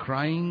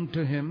 crying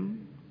to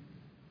Him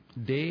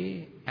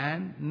day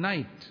and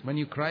night. When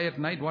you cry at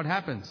night, what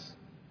happens?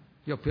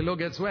 Your pillow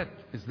gets wet.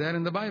 It's there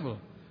in the Bible.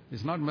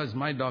 It's not much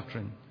my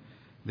doctrine.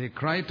 They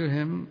cry to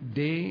Him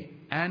day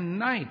and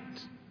night.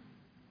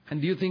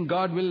 And do you think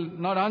God will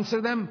not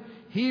answer them?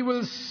 He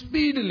will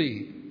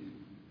speedily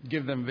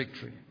give them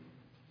victory.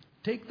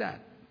 Take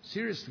that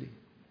seriously.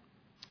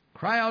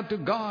 Cry out to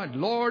God,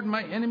 Lord,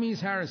 my enemy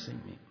is harassing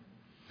me.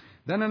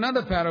 Then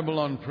another parable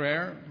on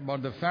prayer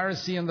about the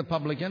Pharisee and the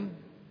publican.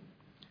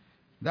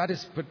 That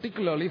is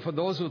particularly for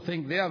those who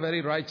think they are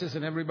very righteous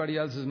and everybody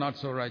else is not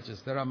so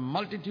righteous. There are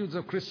multitudes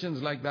of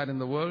Christians like that in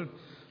the world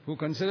who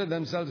consider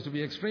themselves to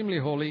be extremely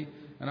holy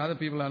and other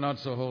people are not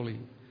so holy.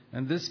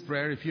 And this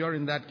prayer, if you are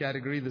in that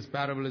category, this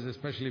parable is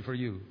especially for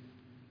you.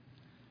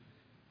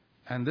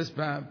 And this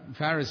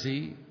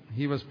Pharisee,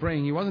 he was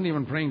praying. He wasn't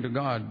even praying to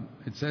God.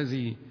 It says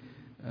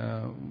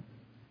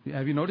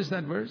have you noticed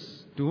that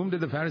verse? To whom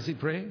did the Pharisee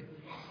pray?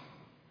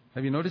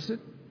 Have you noticed it?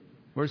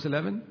 Verse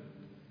 11.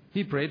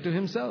 He prayed to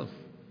himself.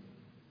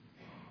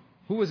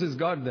 Who was his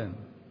God then?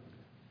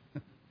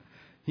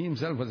 He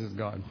himself was his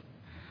God.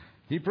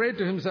 He prayed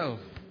to himself.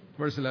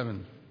 Verse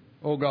 11.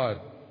 Oh God.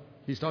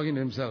 He's talking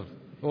to himself.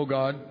 Oh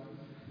God.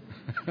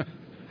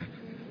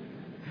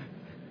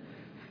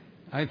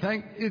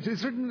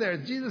 It's written there.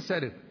 Jesus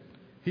said it.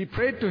 He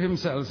prayed to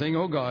himself saying,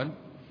 oh God,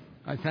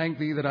 I thank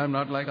thee that I'm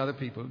not like other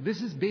people.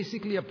 This is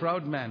basically a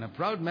proud man. A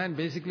proud man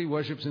basically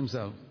worships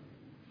himself.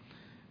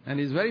 And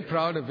he's very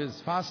proud of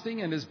his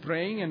fasting and his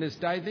praying and his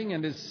tithing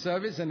and his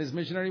service and his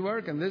missionary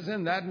work and this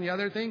and that and the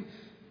other thing.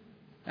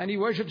 And he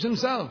worships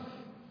himself.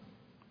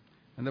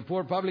 And the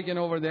poor publican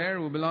over there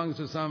who belongs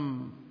to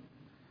some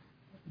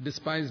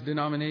despised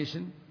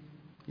denomination,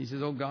 he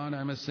says, oh God,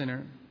 I'm a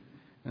sinner.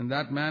 And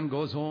that man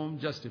goes home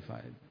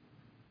justified.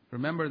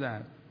 Remember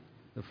that.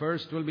 The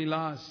first will be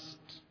last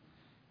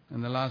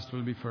and the last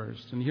will be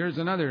first. And here's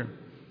another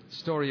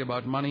story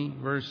about money,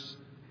 verse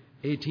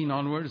 18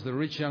 onwards. The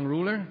rich young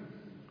ruler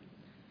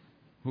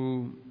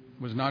who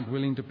was not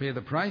willing to pay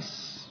the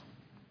price.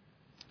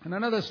 And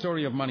another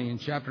story of money in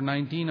chapter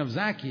 19 of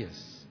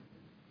Zacchaeus.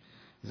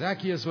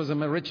 Zacchaeus was a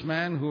rich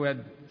man who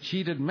had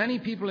cheated many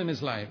people in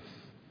his life.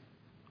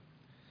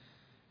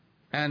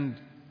 And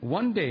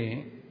one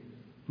day,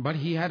 but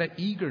he had an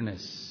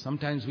eagerness.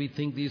 Sometimes we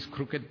think these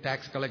crooked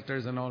tax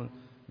collectors and all,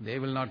 they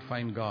will not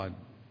find God.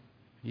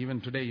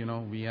 Even today,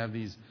 we have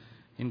these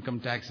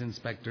income tax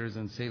inspectors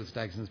and sales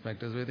tax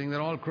inspectors. We think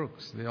they're all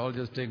crooks. They all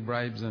just take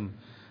bribes and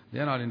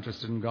they're not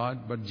interested in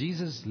God. But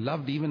Jesus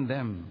loved even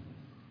them.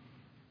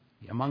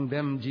 Among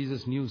them,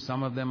 Jesus knew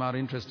some of them are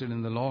interested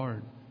in the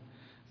Lord.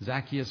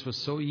 Zacchaeus was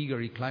so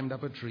eager, he climbed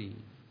up a tree.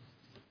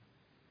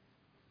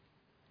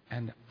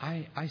 And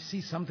I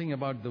see something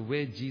about the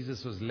way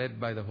Jesus was led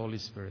by the Holy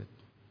Spirit.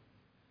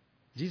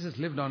 Jesus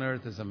lived on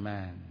earth as a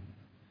man.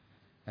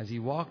 As he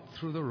walked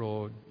through the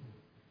road,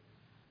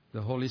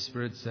 the Holy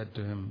Spirit said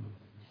to him,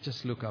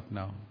 just look up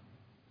now.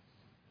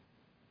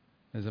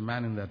 There's a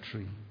man in that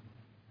tree.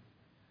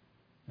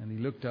 And he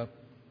looked up.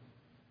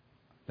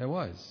 There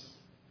was.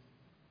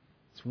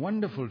 It's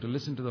wonderful to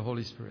listen to the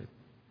Holy Spirit.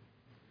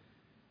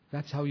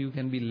 That's how you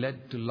can be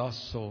led to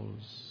lost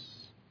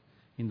souls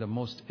in the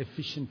most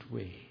efficient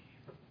way.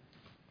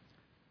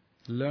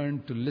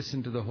 Learn to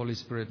listen to the Holy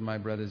Spirit, my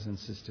brothers and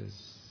sisters.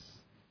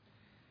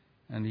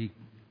 And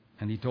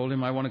he told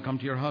him, I want to come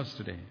to your house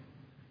today.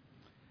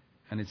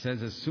 And it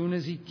says, as soon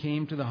as he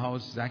came to the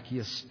house,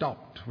 Zacchaeus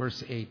stopped.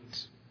 Verse 8.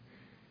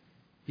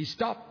 He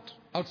stopped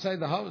outside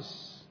the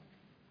house.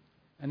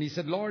 And he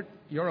said, Lord,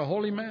 you're a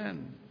holy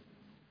man.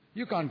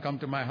 You can't come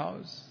to my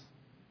house.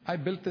 I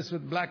built this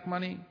with black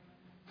money.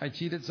 I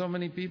cheated so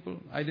many people.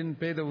 I didn't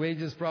pay the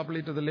wages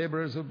properly to the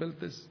laborers who built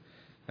this.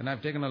 And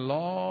I've taken a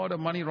lot of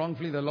money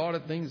wrongfully. There are a lot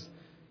of things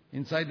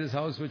inside this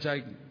house which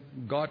I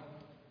got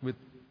with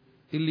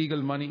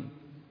illegal money,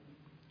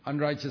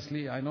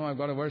 unrighteously. I know I've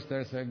got a verse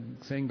there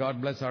saying,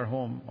 God bless our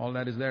home. All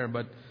that is there,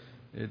 but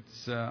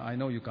it's I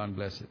know you can't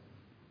bless it.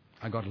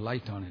 I got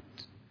light on it.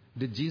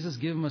 Did Jesus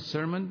give him a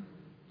sermon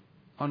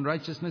on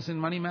righteousness in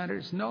money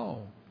matters?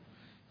 No.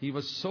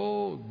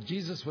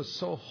 Jesus was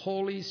so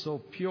holy, so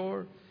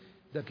pure,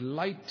 that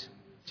light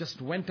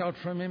just went out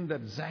from him,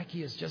 that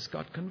Zacchaeus just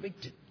got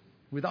convicted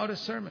without a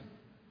sermon.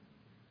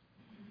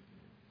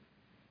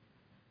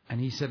 And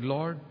he said,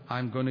 Lord,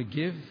 I'm going to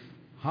give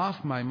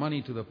half my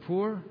money to the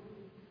poor,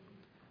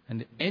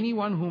 and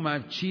anyone whom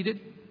I've cheated,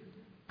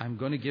 I'm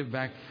going to give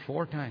back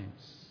 4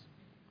 times.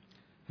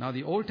 Now,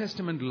 the Old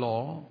Testament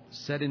law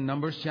said in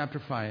Numbers chapter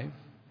 5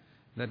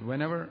 that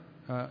whenever,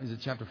 is it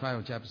chapter 5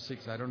 or chapter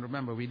 6? I don't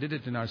remember. We did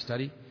it in our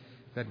study.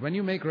 That when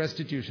you make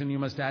restitution, you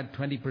must add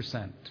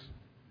 20%.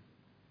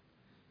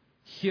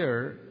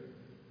 Here,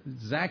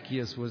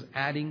 Zacchaeus was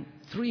adding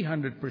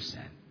 300%.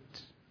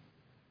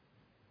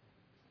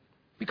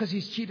 Because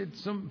he's cheated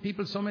some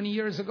people so many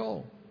years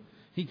ago.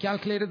 He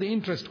calculated the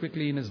interest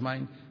quickly in his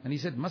mind. And he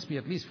said, must be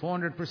at least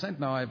 400%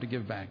 now I have to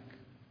give back.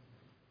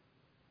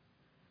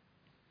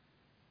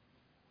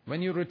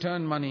 When you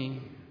return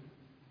money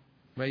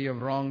where you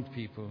have wronged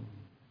people,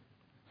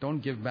 don't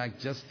give back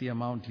just the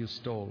amount you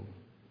stole.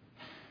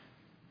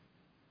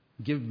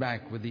 Give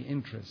back with the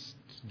interest.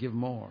 Give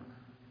more.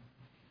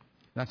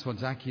 That's what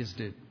Zacchaeus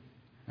did.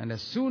 And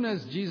as soon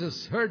as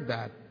Jesus heard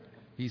that,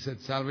 he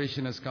said,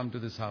 salvation has come to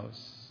this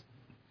house.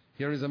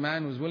 Here is a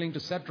man who's willing to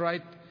set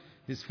right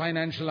his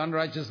financial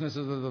unrighteousnesses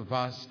of the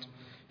past.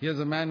 Here's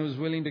a man who's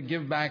willing to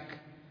give back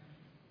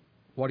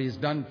what he's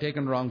done,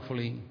 taken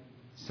wrongfully.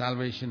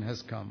 Salvation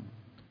has come.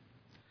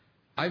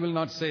 I will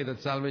not say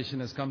that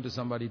salvation has come to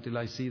somebody till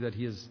I see that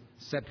he has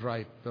set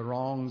right the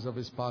wrongs of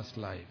his past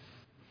life.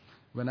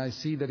 When I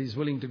see that he's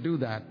willing to do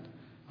that,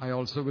 I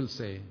also will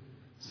say,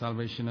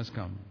 salvation has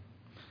come.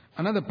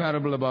 Another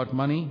parable about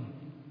money.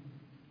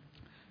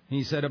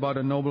 He said about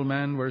a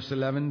nobleman, verse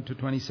 11 to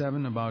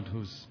 27, about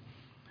who's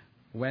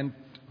went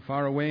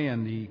far away,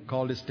 and he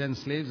called his 10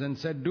 slaves and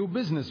said, do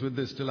business with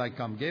this till I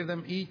come. Gave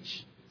them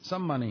each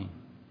some money.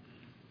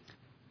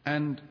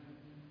 And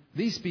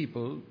these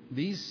people,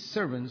 these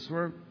servants,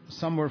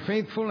 some were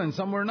faithful and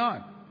some were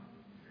not.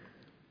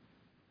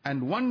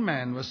 And one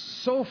man was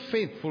so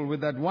faithful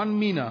with that 1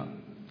 mina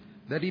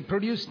that he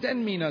produced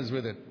 10 minas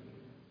with it.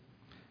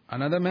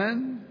 Another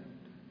man,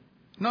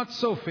 not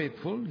so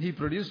faithful, he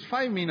produced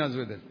 5 minas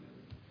with it.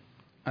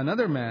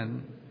 Another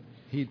man,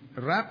 he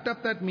wrapped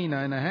up that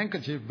mina in a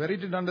handkerchief,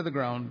 buried it under the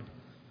ground,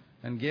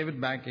 and gave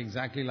it back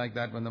exactly like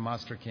that when the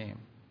master came.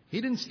 He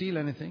didn't steal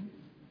anything.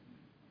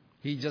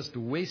 He just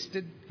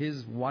wasted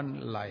his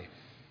one life.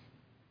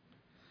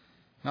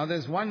 Now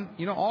there's one,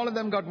 all of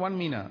them got 1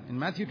 mina. In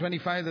Matthew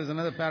 25, there's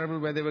another parable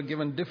where they were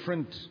given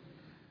different.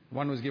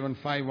 One was given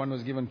 5, one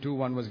was given 2,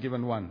 one was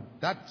given 1.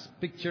 That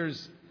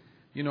pictures,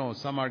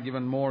 some are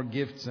given more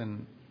gifts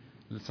and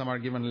some are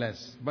given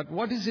less. But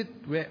what is it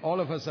where all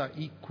of us are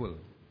equal?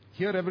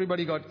 Here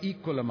everybody got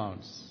equal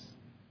amounts.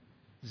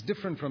 It's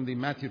different from the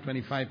Matthew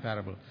 25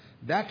 parable.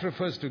 That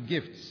refers to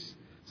gifts.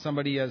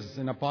 Somebody is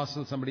an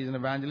apostle, somebody is an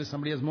evangelist,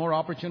 somebody has more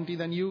opportunity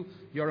than you.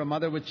 You're a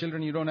mother with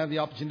children, you don't have the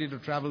opportunity to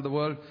travel the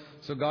world.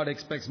 So God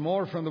expects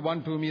more from the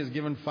one to whom He has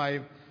given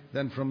 5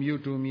 than from you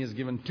to whom He has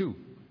given 2.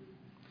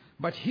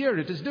 But here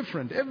it is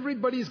different.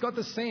 Everybody's got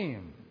the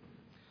same.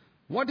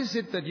 What is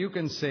it that you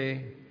can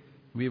say,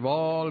 we've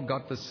all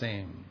got the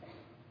same?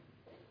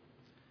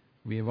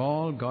 We've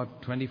all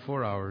got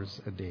 24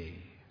 hours a day.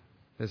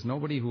 There's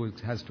nobody who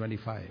has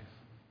 25.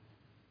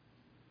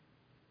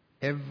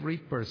 Every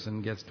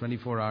person gets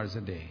 24 hours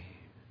a day.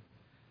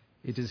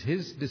 It is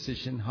his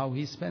decision how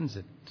he spends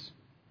it.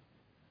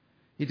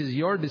 It is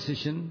your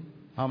decision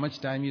how much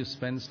time you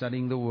spend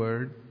studying the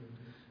Word,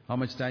 how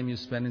much time you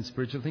spend in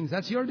spiritual things.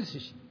 That's your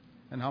decision.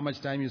 And how much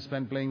time you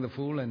spend playing the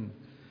fool and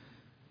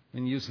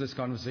in useless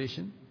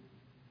conversation.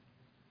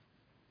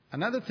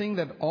 Another thing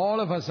that all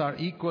of us are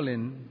equal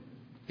in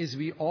is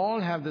we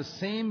all have the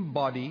same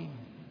body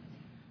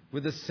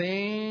with the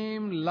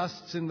same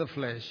lusts in the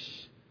flesh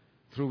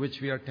through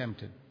which we are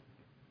tempted.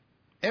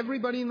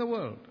 Everybody in the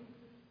world.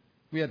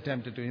 We are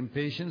tempted to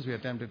impatience, we are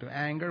tempted to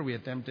anger, we are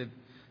tempted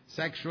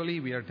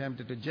sexually, we are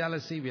tempted to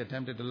jealousy, we are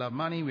tempted to love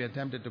money, we are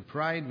tempted to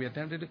pride, we are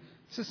tempted to...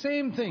 It's the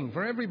same thing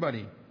for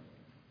everybody.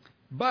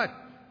 But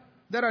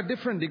there are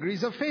different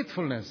degrees of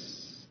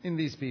faithfulness in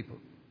these people.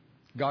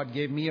 God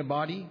gave me a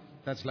body,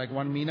 that's like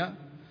 1 mina.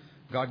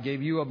 God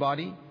gave you a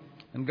body,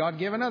 and God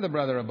gave another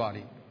brother a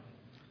body.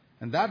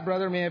 And that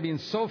brother may have been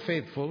so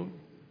faithful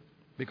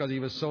because he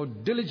was so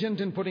diligent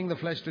in putting the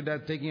flesh to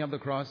death, taking up the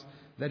cross,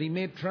 that he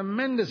made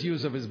tremendous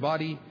use of his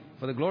body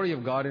for the glory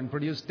of God and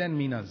produced 10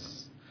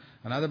 minas.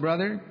 Another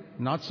brother,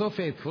 not so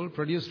faithful,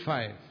 produced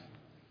 5.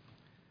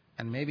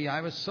 And maybe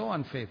I was so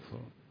unfaithful.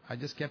 I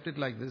just kept it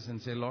like this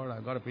and say, Lord,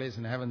 I've got a place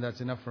in heaven,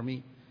 that's enough for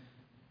me.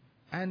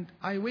 And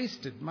I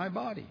wasted my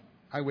body.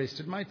 I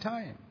wasted my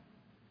time.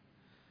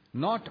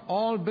 Not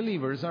all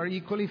believers are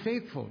equally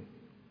faithful.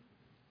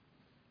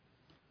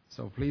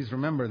 So please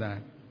remember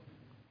that.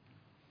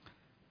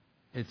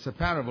 It's a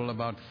parable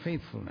about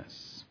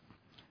faithfulness.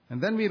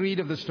 And then we read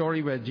of the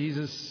story where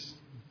Jesus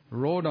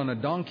rode on a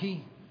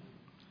donkey,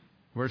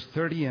 verse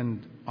 30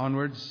 and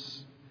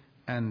onwards,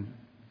 and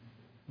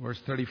verse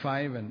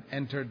 35, and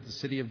entered the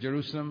city of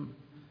Jerusalem.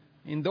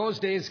 In those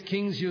days,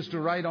 kings used to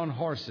ride on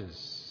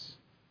horses.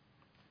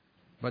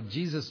 But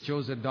Jesus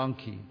chose a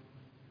donkey.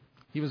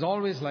 He was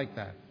always like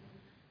that.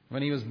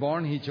 When he was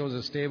born, he chose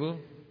a stable.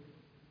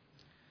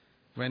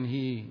 When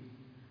he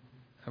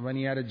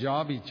had a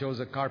job, he chose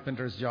a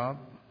carpenter's job.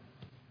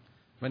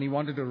 When he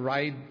wanted to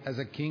ride as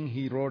a king,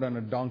 he rode on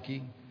a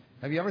donkey.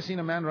 Have you ever seen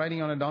a man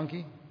riding on a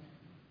donkey?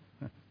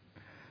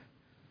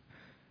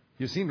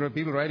 You've seen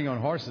people riding on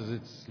horses.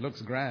 It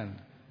looks grand.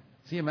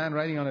 See a man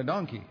riding on a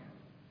donkey.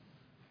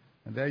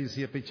 And there you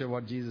see a picture of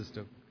what Jesus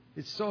took.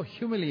 It's so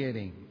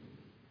humiliating.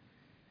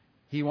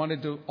 He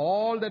wanted to,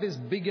 all that is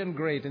big and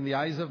great in the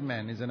eyes of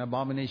men is an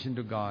abomination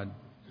to God.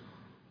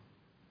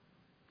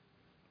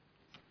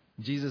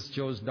 Jesus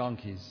chose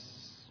donkeys.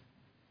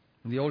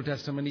 In the Old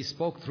Testament, he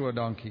spoke through a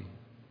donkey,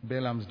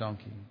 Balaam's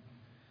donkey.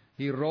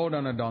 He rode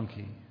on a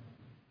donkey.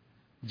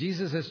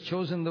 Jesus has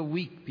chosen the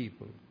weak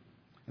people.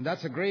 And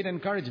that's a great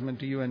encouragement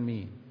to you and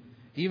me.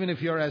 Even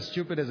if you're as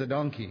stupid as a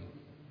donkey.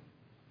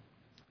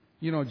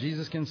 You know,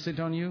 Jesus can sit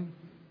on you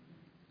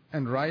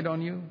and ride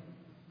on you,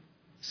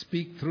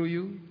 speak through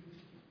you.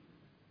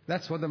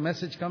 That's what the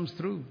message comes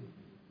through.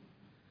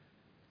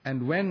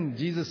 And when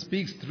Jesus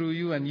speaks through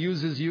you and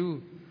uses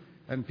you,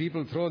 and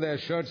people throw their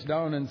shirts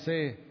down and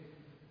say,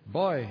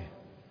 boy,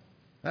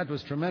 that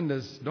was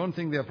tremendous, don't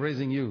think they're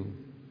praising you.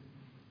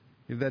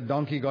 If that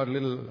donkey got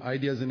little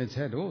ideas in its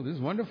head, oh, this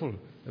is wonderful.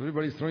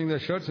 Everybody's throwing their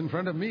shirts in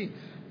front of me.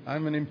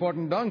 I'm an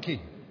important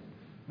donkey.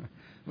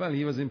 Well,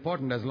 he was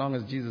important as long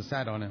as Jesus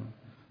sat on him.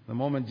 The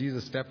moment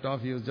Jesus stepped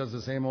off, he was just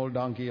the same old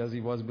donkey as he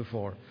was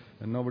before.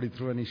 And nobody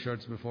threw any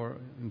shirts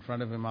in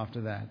front of him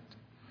after that.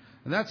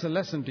 And that's a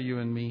lesson to you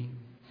and me.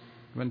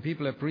 When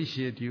people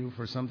appreciate you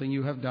for something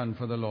you have done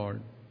for the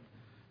Lord,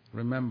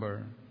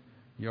 remember,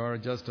 you're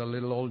just a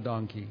little old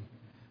donkey.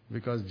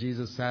 Because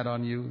Jesus sat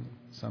on you,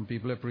 some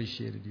people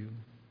appreciated you.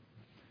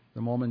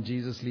 The moment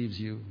Jesus leaves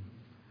you,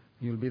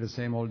 you'll be the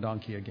same old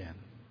donkey again.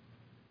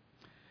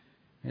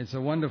 It's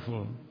a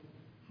wonderful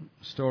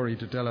story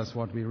to tell us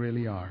what we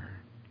really are.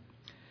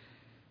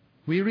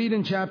 We read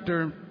in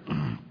chapter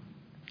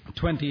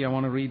 20, I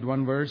want to read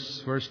one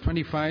verse. Verse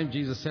 25,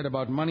 Jesus said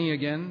about money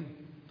again.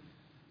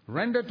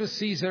 Render to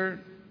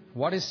Caesar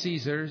what is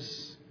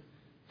Caesar's,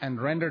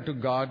 and render to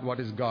God what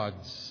is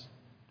God's.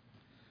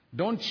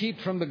 Don't cheat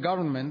from the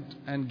government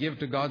and give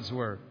to God's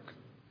work.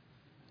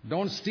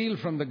 Don't steal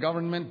from the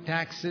government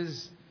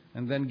taxes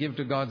and then give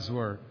to God's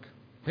work.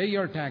 Pay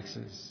your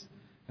taxes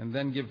and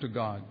then give to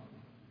God.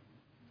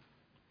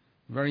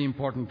 Very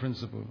important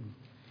principle.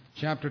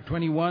 Chapter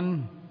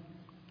 21,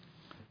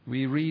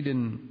 we read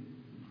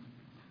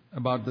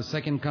about the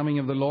second coming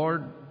of the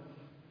Lord.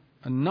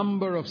 A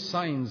number of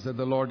signs that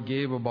the Lord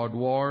gave about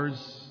wars,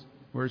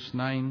 verse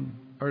 9,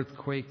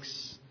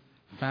 earthquakes,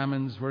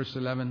 famines, verse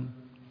 11,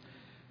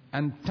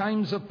 and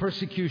times of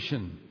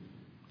persecution.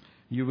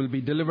 You will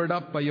be delivered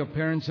up by your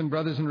parents and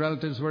brothers and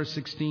relatives, verse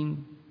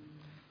 16.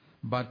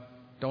 But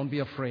don't be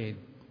afraid.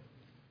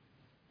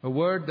 A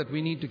word that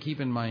we need to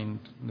keep in mind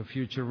in the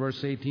future,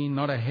 verse 18,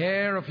 not a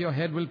hair of your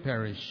head will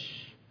perish.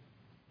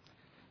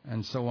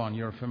 And so on.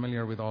 You're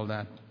familiar with all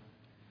that.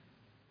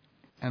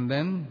 And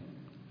then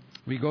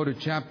we go to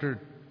chapter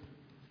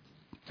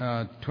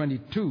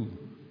 22.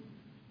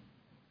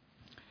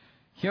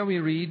 Here we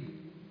read,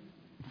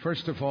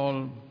 first of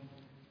all,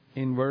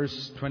 in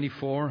verse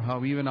 24,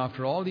 how even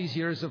after all these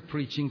years of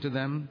preaching to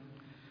them,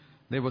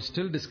 they were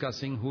still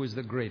discussing who is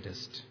the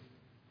greatest.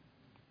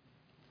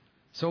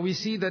 So we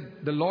see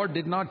that the Lord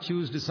did not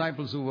choose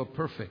disciples who were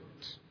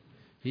perfect.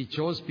 He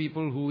chose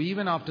people who,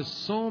 even after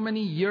so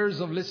many years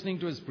of listening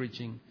to His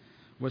preaching,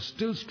 were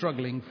still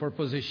struggling for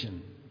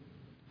position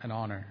and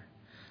honor.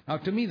 Now,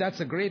 to me, that's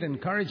a great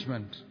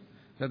encouragement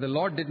that the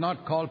Lord did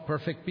not call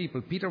perfect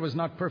people. Peter was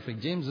not perfect.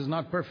 James was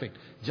not perfect.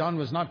 John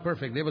was not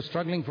perfect. They were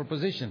struggling for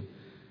position.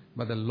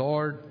 But the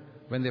Lord,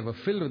 when they were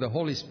filled with the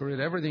Holy Spirit,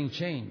 everything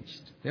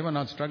changed. They were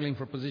not struggling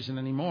for position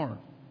anymore.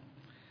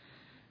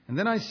 And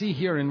then I see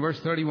here in verse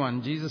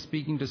 31, Jesus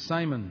speaking to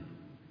Simon.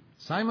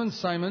 Simon,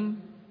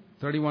 Simon,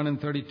 31 and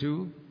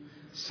 32,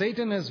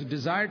 Satan has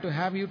desired to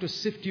have you to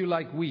sift you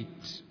like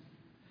wheat.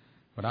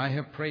 But I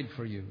have prayed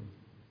for you.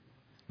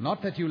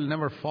 Not that you will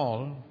never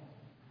fall,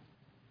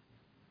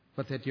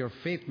 but that your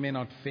faith may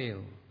not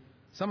fail.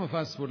 Some of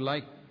us would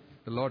like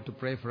the Lord to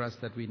pray for us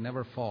that we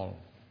never fall.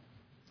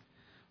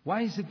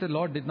 Why is it the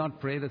Lord did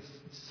not pray that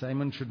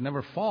Simon should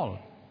never fall?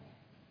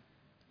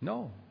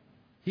 No.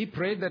 He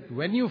prayed that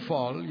when you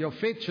fall, your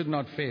faith should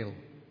not fail.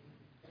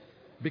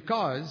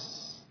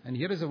 Because, and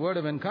here is a word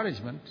of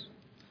encouragement,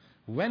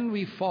 when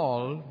we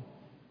fall,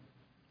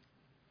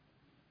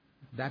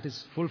 that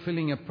is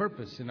fulfilling a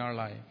purpose in our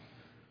life.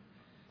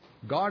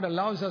 God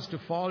allows us to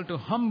fall to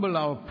humble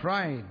our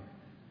pride.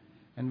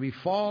 And we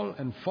fall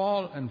and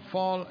fall and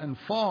fall and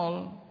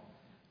fall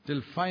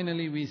till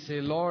finally we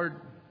say, Lord,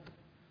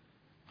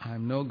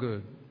 I'm no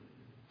good.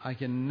 I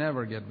can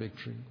never get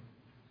victory.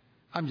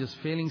 I'm just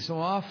failing so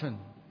often.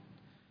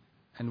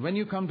 And when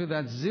you come to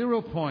that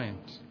 0 point,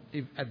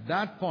 if at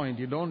that point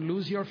you don't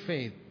lose your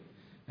faith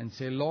and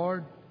say,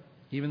 Lord,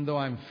 even though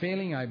I'm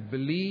failing, I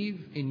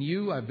believe in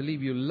you. I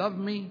believe you love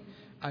me.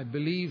 I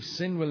believe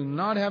sin will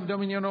not have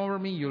dominion over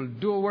me. You'll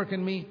do a work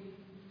in me.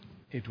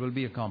 It will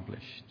be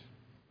accomplished.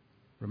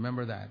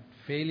 Remember that.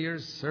 Failure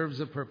serves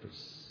a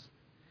purpose.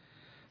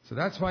 So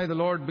that's why the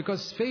Lord,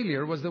 because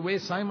failure was the way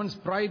Simon's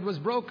pride was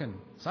broken.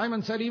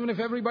 Simon said, even if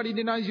everybody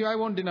denies you, I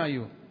won't deny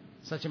you.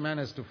 Such a man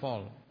has to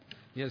fall.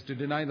 He has to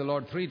deny the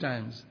Lord 3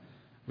 times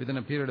within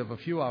a period of a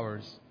few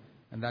hours.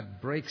 And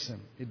that breaks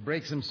him. It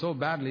breaks him so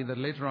badly that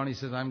later on he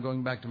says, I'm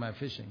going back to my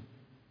fishing.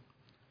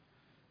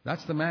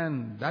 That's the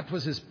man. That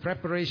was his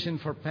preparation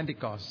for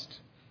Pentecost.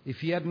 If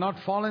he had not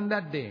fallen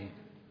that day,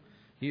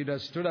 he would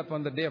have stood up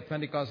on the day of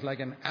Pentecost like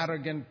an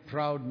arrogant,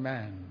 proud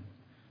man.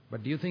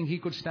 But do you think he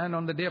could stand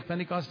on the day of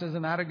Pentecost as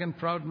an arrogant,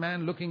 proud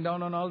man looking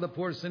down on all the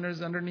poor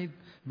sinners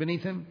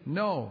beneath him?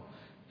 No.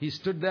 He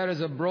stood there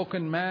as a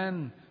broken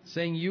man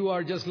saying, you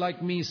are just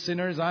like me,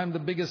 sinners. I'm the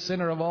biggest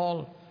sinner of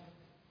all.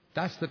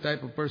 That's the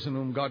type of person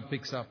whom God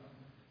picks up,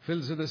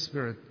 fills with the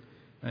Spirit,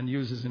 and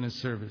uses in His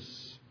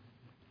service.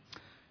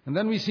 And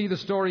then we see the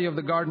story of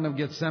the Garden of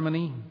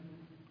Gethsemane,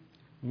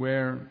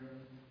 where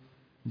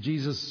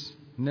Jesus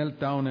knelt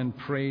down and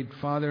prayed,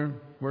 Father,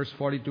 verse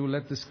 42,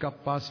 let this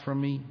cup pass from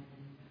me.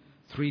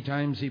 3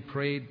 times he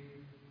prayed.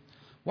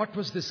 What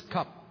was this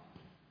cup?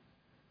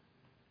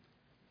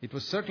 It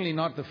was certainly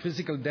not the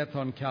physical death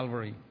on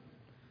Calvary.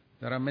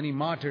 There are many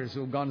martyrs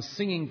who have gone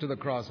singing to the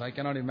cross. I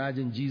cannot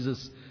imagine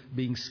Jesus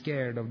being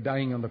scared of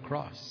dying on the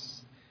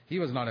cross. He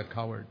was not a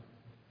coward.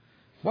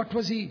 What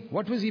was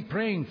he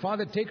praying?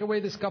 Father, take away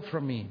this cup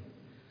from me.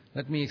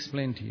 Let me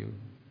explain to you.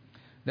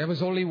 There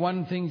was only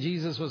one thing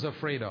Jesus was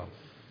afraid of.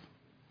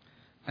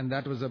 And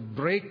that was a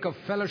break of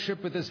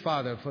fellowship with His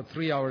Father for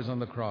 3 hours on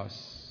the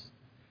cross.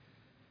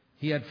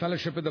 He had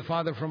fellowship with the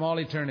Father from all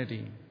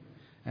eternity.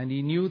 And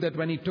He knew that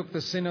when He took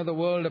the sin of the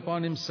world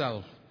upon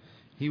Himself,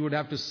 He would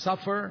have to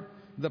suffer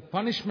the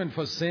punishment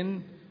for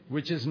sin,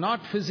 which is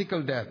not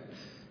physical death.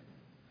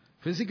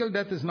 Physical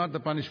death is not the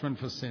punishment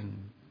for sin.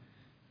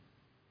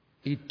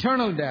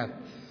 Eternal death,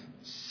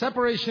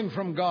 separation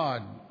from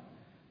God,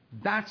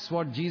 that's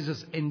what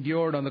Jesus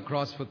endured on the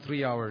cross for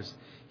 3 hours.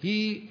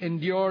 He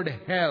endured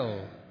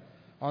hell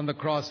on the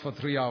cross for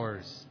 3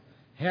 hours.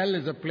 Hell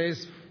is a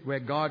place where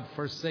God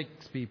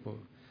forsakes people.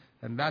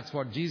 And that's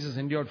what Jesus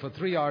endured for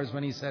 3 hours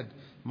when He said,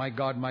 my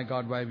God,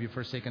 why have you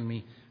forsaken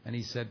me? And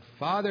He said,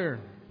 Father,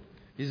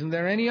 isn't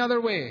there any other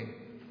way?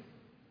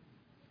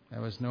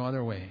 There was no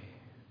other way.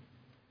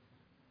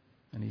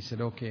 And He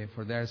said, okay,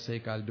 for their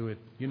sake I'll do it.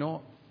 You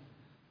know,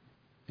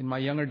 in my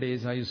younger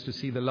days, I used to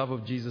see the love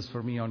of Jesus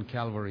for me on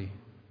Calvary.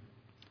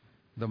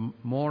 The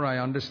more I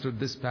understood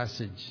this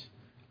passage,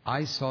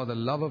 I saw the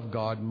love of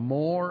God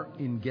more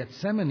in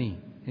Gethsemane,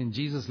 in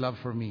Jesus' love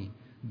for me,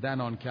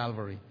 than on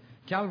Calvary.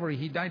 Calvary,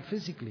 He died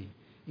physically.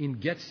 In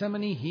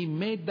Gethsemane, He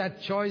made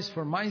that choice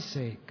for my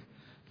sake,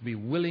 to be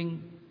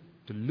willing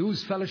to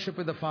lose fellowship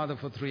with the Father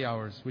for 3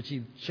 hours, which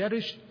He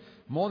cherished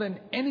more than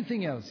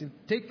anything else. You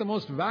take the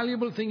most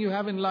valuable thing you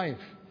have in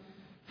life.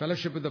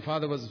 Fellowship with the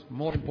Father was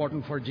more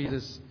important for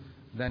Jesus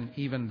than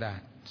even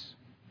that.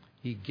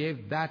 He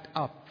gave that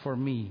up for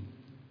me.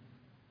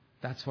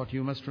 That's what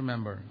you must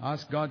remember.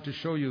 Ask God to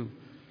show you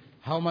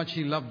how much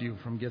He loved you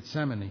from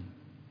Gethsemane.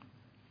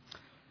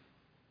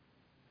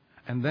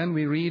 And then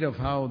we read of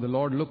how the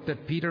Lord looked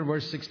at Peter,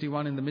 verse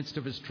 61, in the midst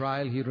of His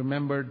trial. He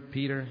remembered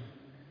Peter.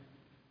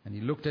 And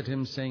He looked at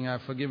him saying,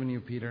 I've forgiven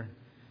you, Peter.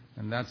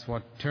 And that's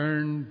what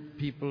turned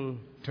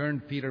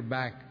Peter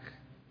back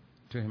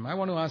to Him. I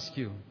want to ask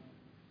you,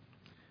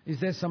 is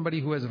there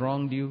somebody who has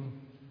wronged you,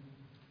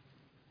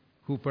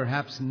 who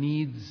perhaps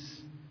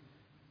needs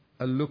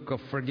a look of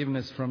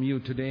forgiveness from you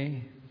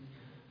today,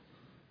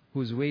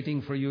 who's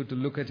waiting for you to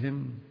look at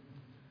him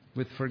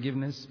with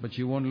forgiveness, but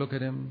you won't look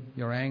at him,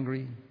 you're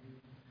angry?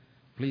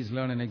 Please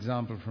learn an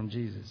example from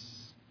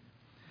Jesus.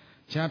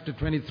 Chapter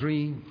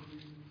 23,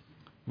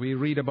 we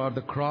read about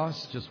the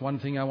cross. Just one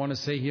thing I want to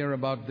say here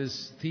about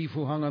this thief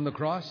who hung on the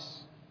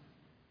cross.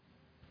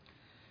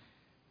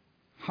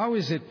 How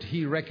is it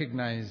he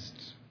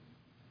recognized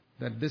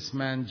that this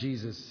man,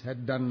 Jesus,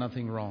 had done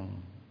nothing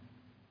wrong?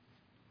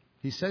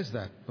 He says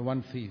that, the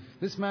one thief.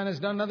 This man has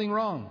done nothing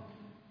wrong.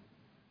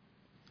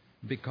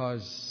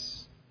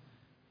 Because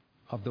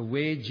of the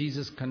way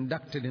Jesus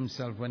conducted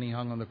Himself when He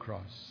hung on the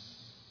cross.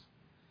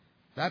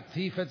 That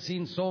thief had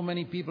seen so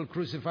many people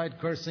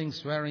crucified, cursing,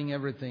 swearing,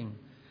 everything.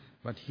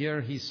 But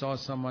here he saw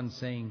someone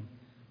saying,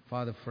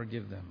 Father,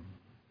 forgive them.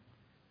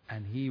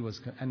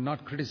 and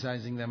not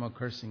criticizing them or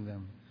cursing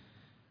them.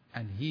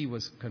 And he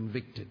was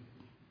convicted.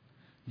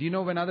 Do you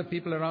know when other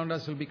people around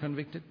us will be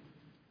convicted?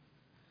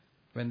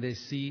 When they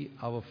see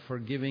our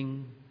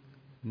forgiving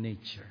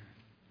nature.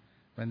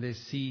 When they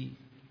see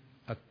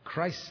a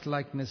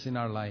Christ-likeness in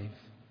our life.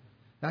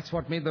 That's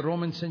what made the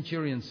Roman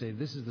centurion say,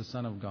 "This is the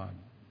Son of God."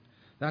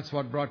 That's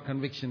what brought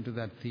conviction to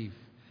that thief.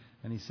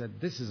 And he said,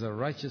 "This is a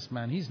righteous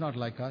man. He's not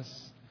like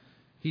us."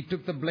 He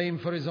took the blame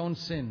for his own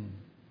sin.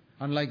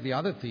 Unlike the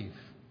other thief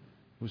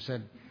who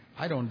said,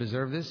 "I don't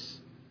deserve this."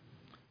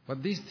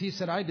 But this thief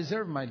said, "I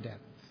deserve my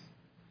death."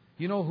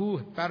 You know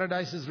who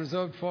paradise is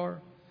reserved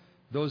for?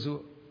 Those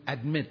who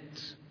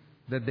admit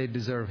that they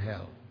deserve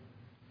hell.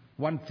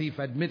 One thief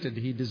admitted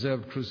he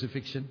deserved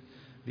crucifixion.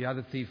 The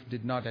other thief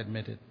did not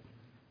admit it.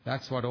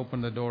 That's what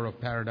opened the door of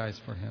paradise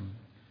for him.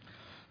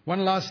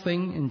 One last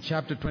thing, in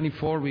chapter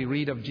 24 we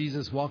read of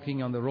Jesus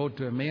walking on the road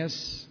to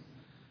Emmaus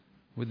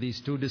with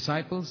these two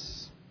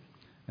disciples.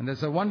 And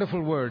there's a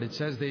wonderful word. It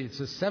says it's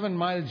a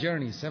 7-mile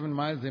journey. 7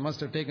 miles, they must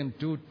have taken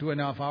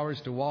 2.5 hours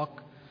to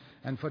walk.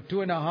 And for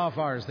 2.5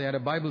 hours they had a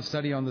Bible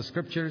study on the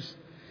scriptures.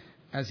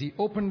 As he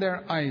opened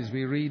their eyes,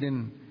 we read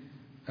in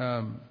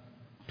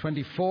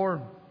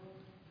 24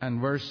 and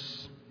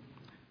verse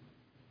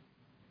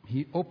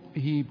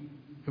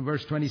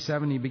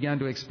 27, he began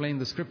to explain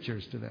the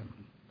scriptures to them.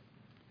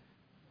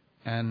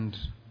 And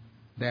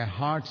their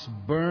hearts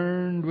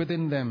burned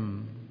within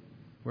them.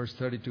 Verse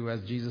 32,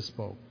 as Jesus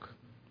spoke.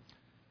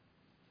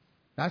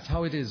 That's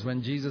how it is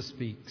when Jesus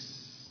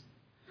speaks.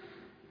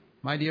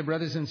 My dear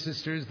brothers and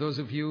sisters, those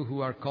of you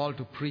who are called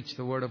to preach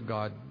the Word of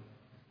God,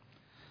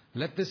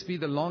 let this be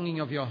the longing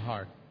of your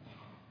heart.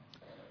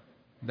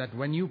 That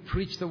when you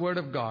preach the Word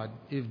of God,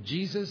 if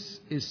Jesus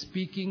is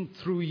speaking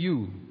through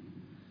you,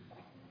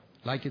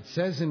 like it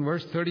says in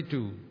verse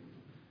 32,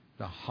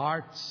 the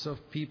hearts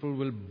of people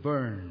will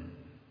burn.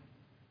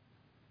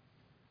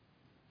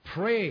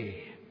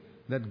 Pray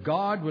that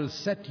God will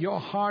set your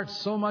heart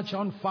so much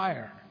on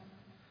fire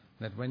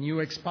that when you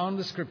expound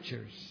the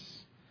scriptures,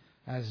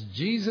 as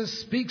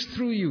Jesus speaks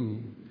through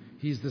you,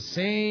 He's the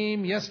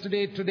same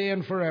yesterday, today,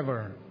 and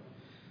forever.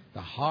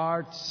 The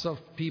hearts of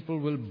people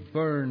will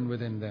burn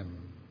within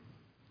them.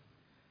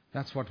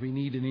 That's what we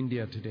need in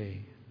India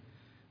today.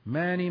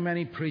 Many,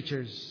 many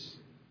preachers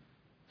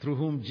through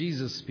whom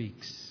Jesus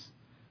speaks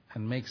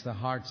and makes the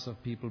hearts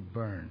of people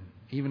burn,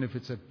 even if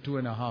it's a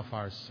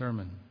 2.5-hour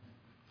sermon.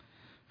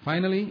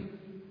 Finally,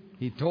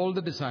 He told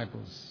the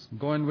disciples,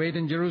 "Go and wait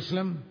in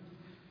Jerusalem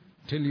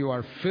till you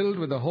are filled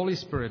with the Holy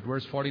Spirit."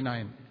 Verse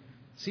 49.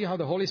 See how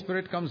the Holy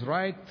Spirit comes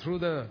right through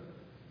the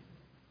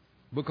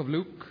book of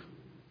Luke?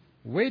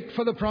 "Wait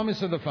for the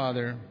promise of the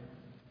Father,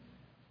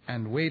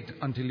 and wait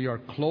until you are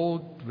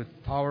clothed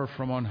with power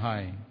from on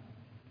high."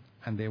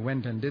 And they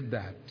went and did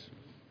that.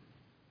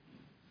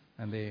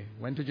 And they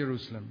went to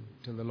Jerusalem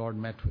till the Lord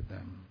met with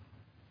them.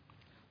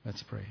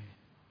 Let's pray.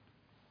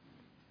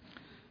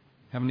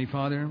 Heavenly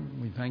Father,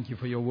 we thank you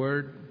for your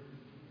word.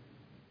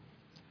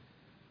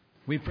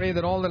 We pray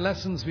that all the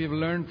lessons we have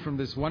learned from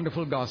this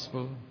wonderful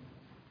gospel,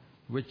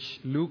 which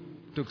Luke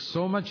took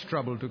so much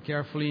trouble to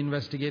carefully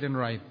investigate and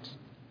write,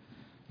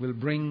 will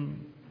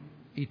bring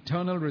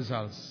eternal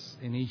results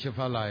in each of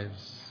our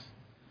lives.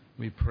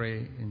 We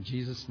pray in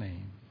Jesus'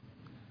 name.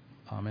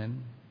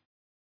 Amen.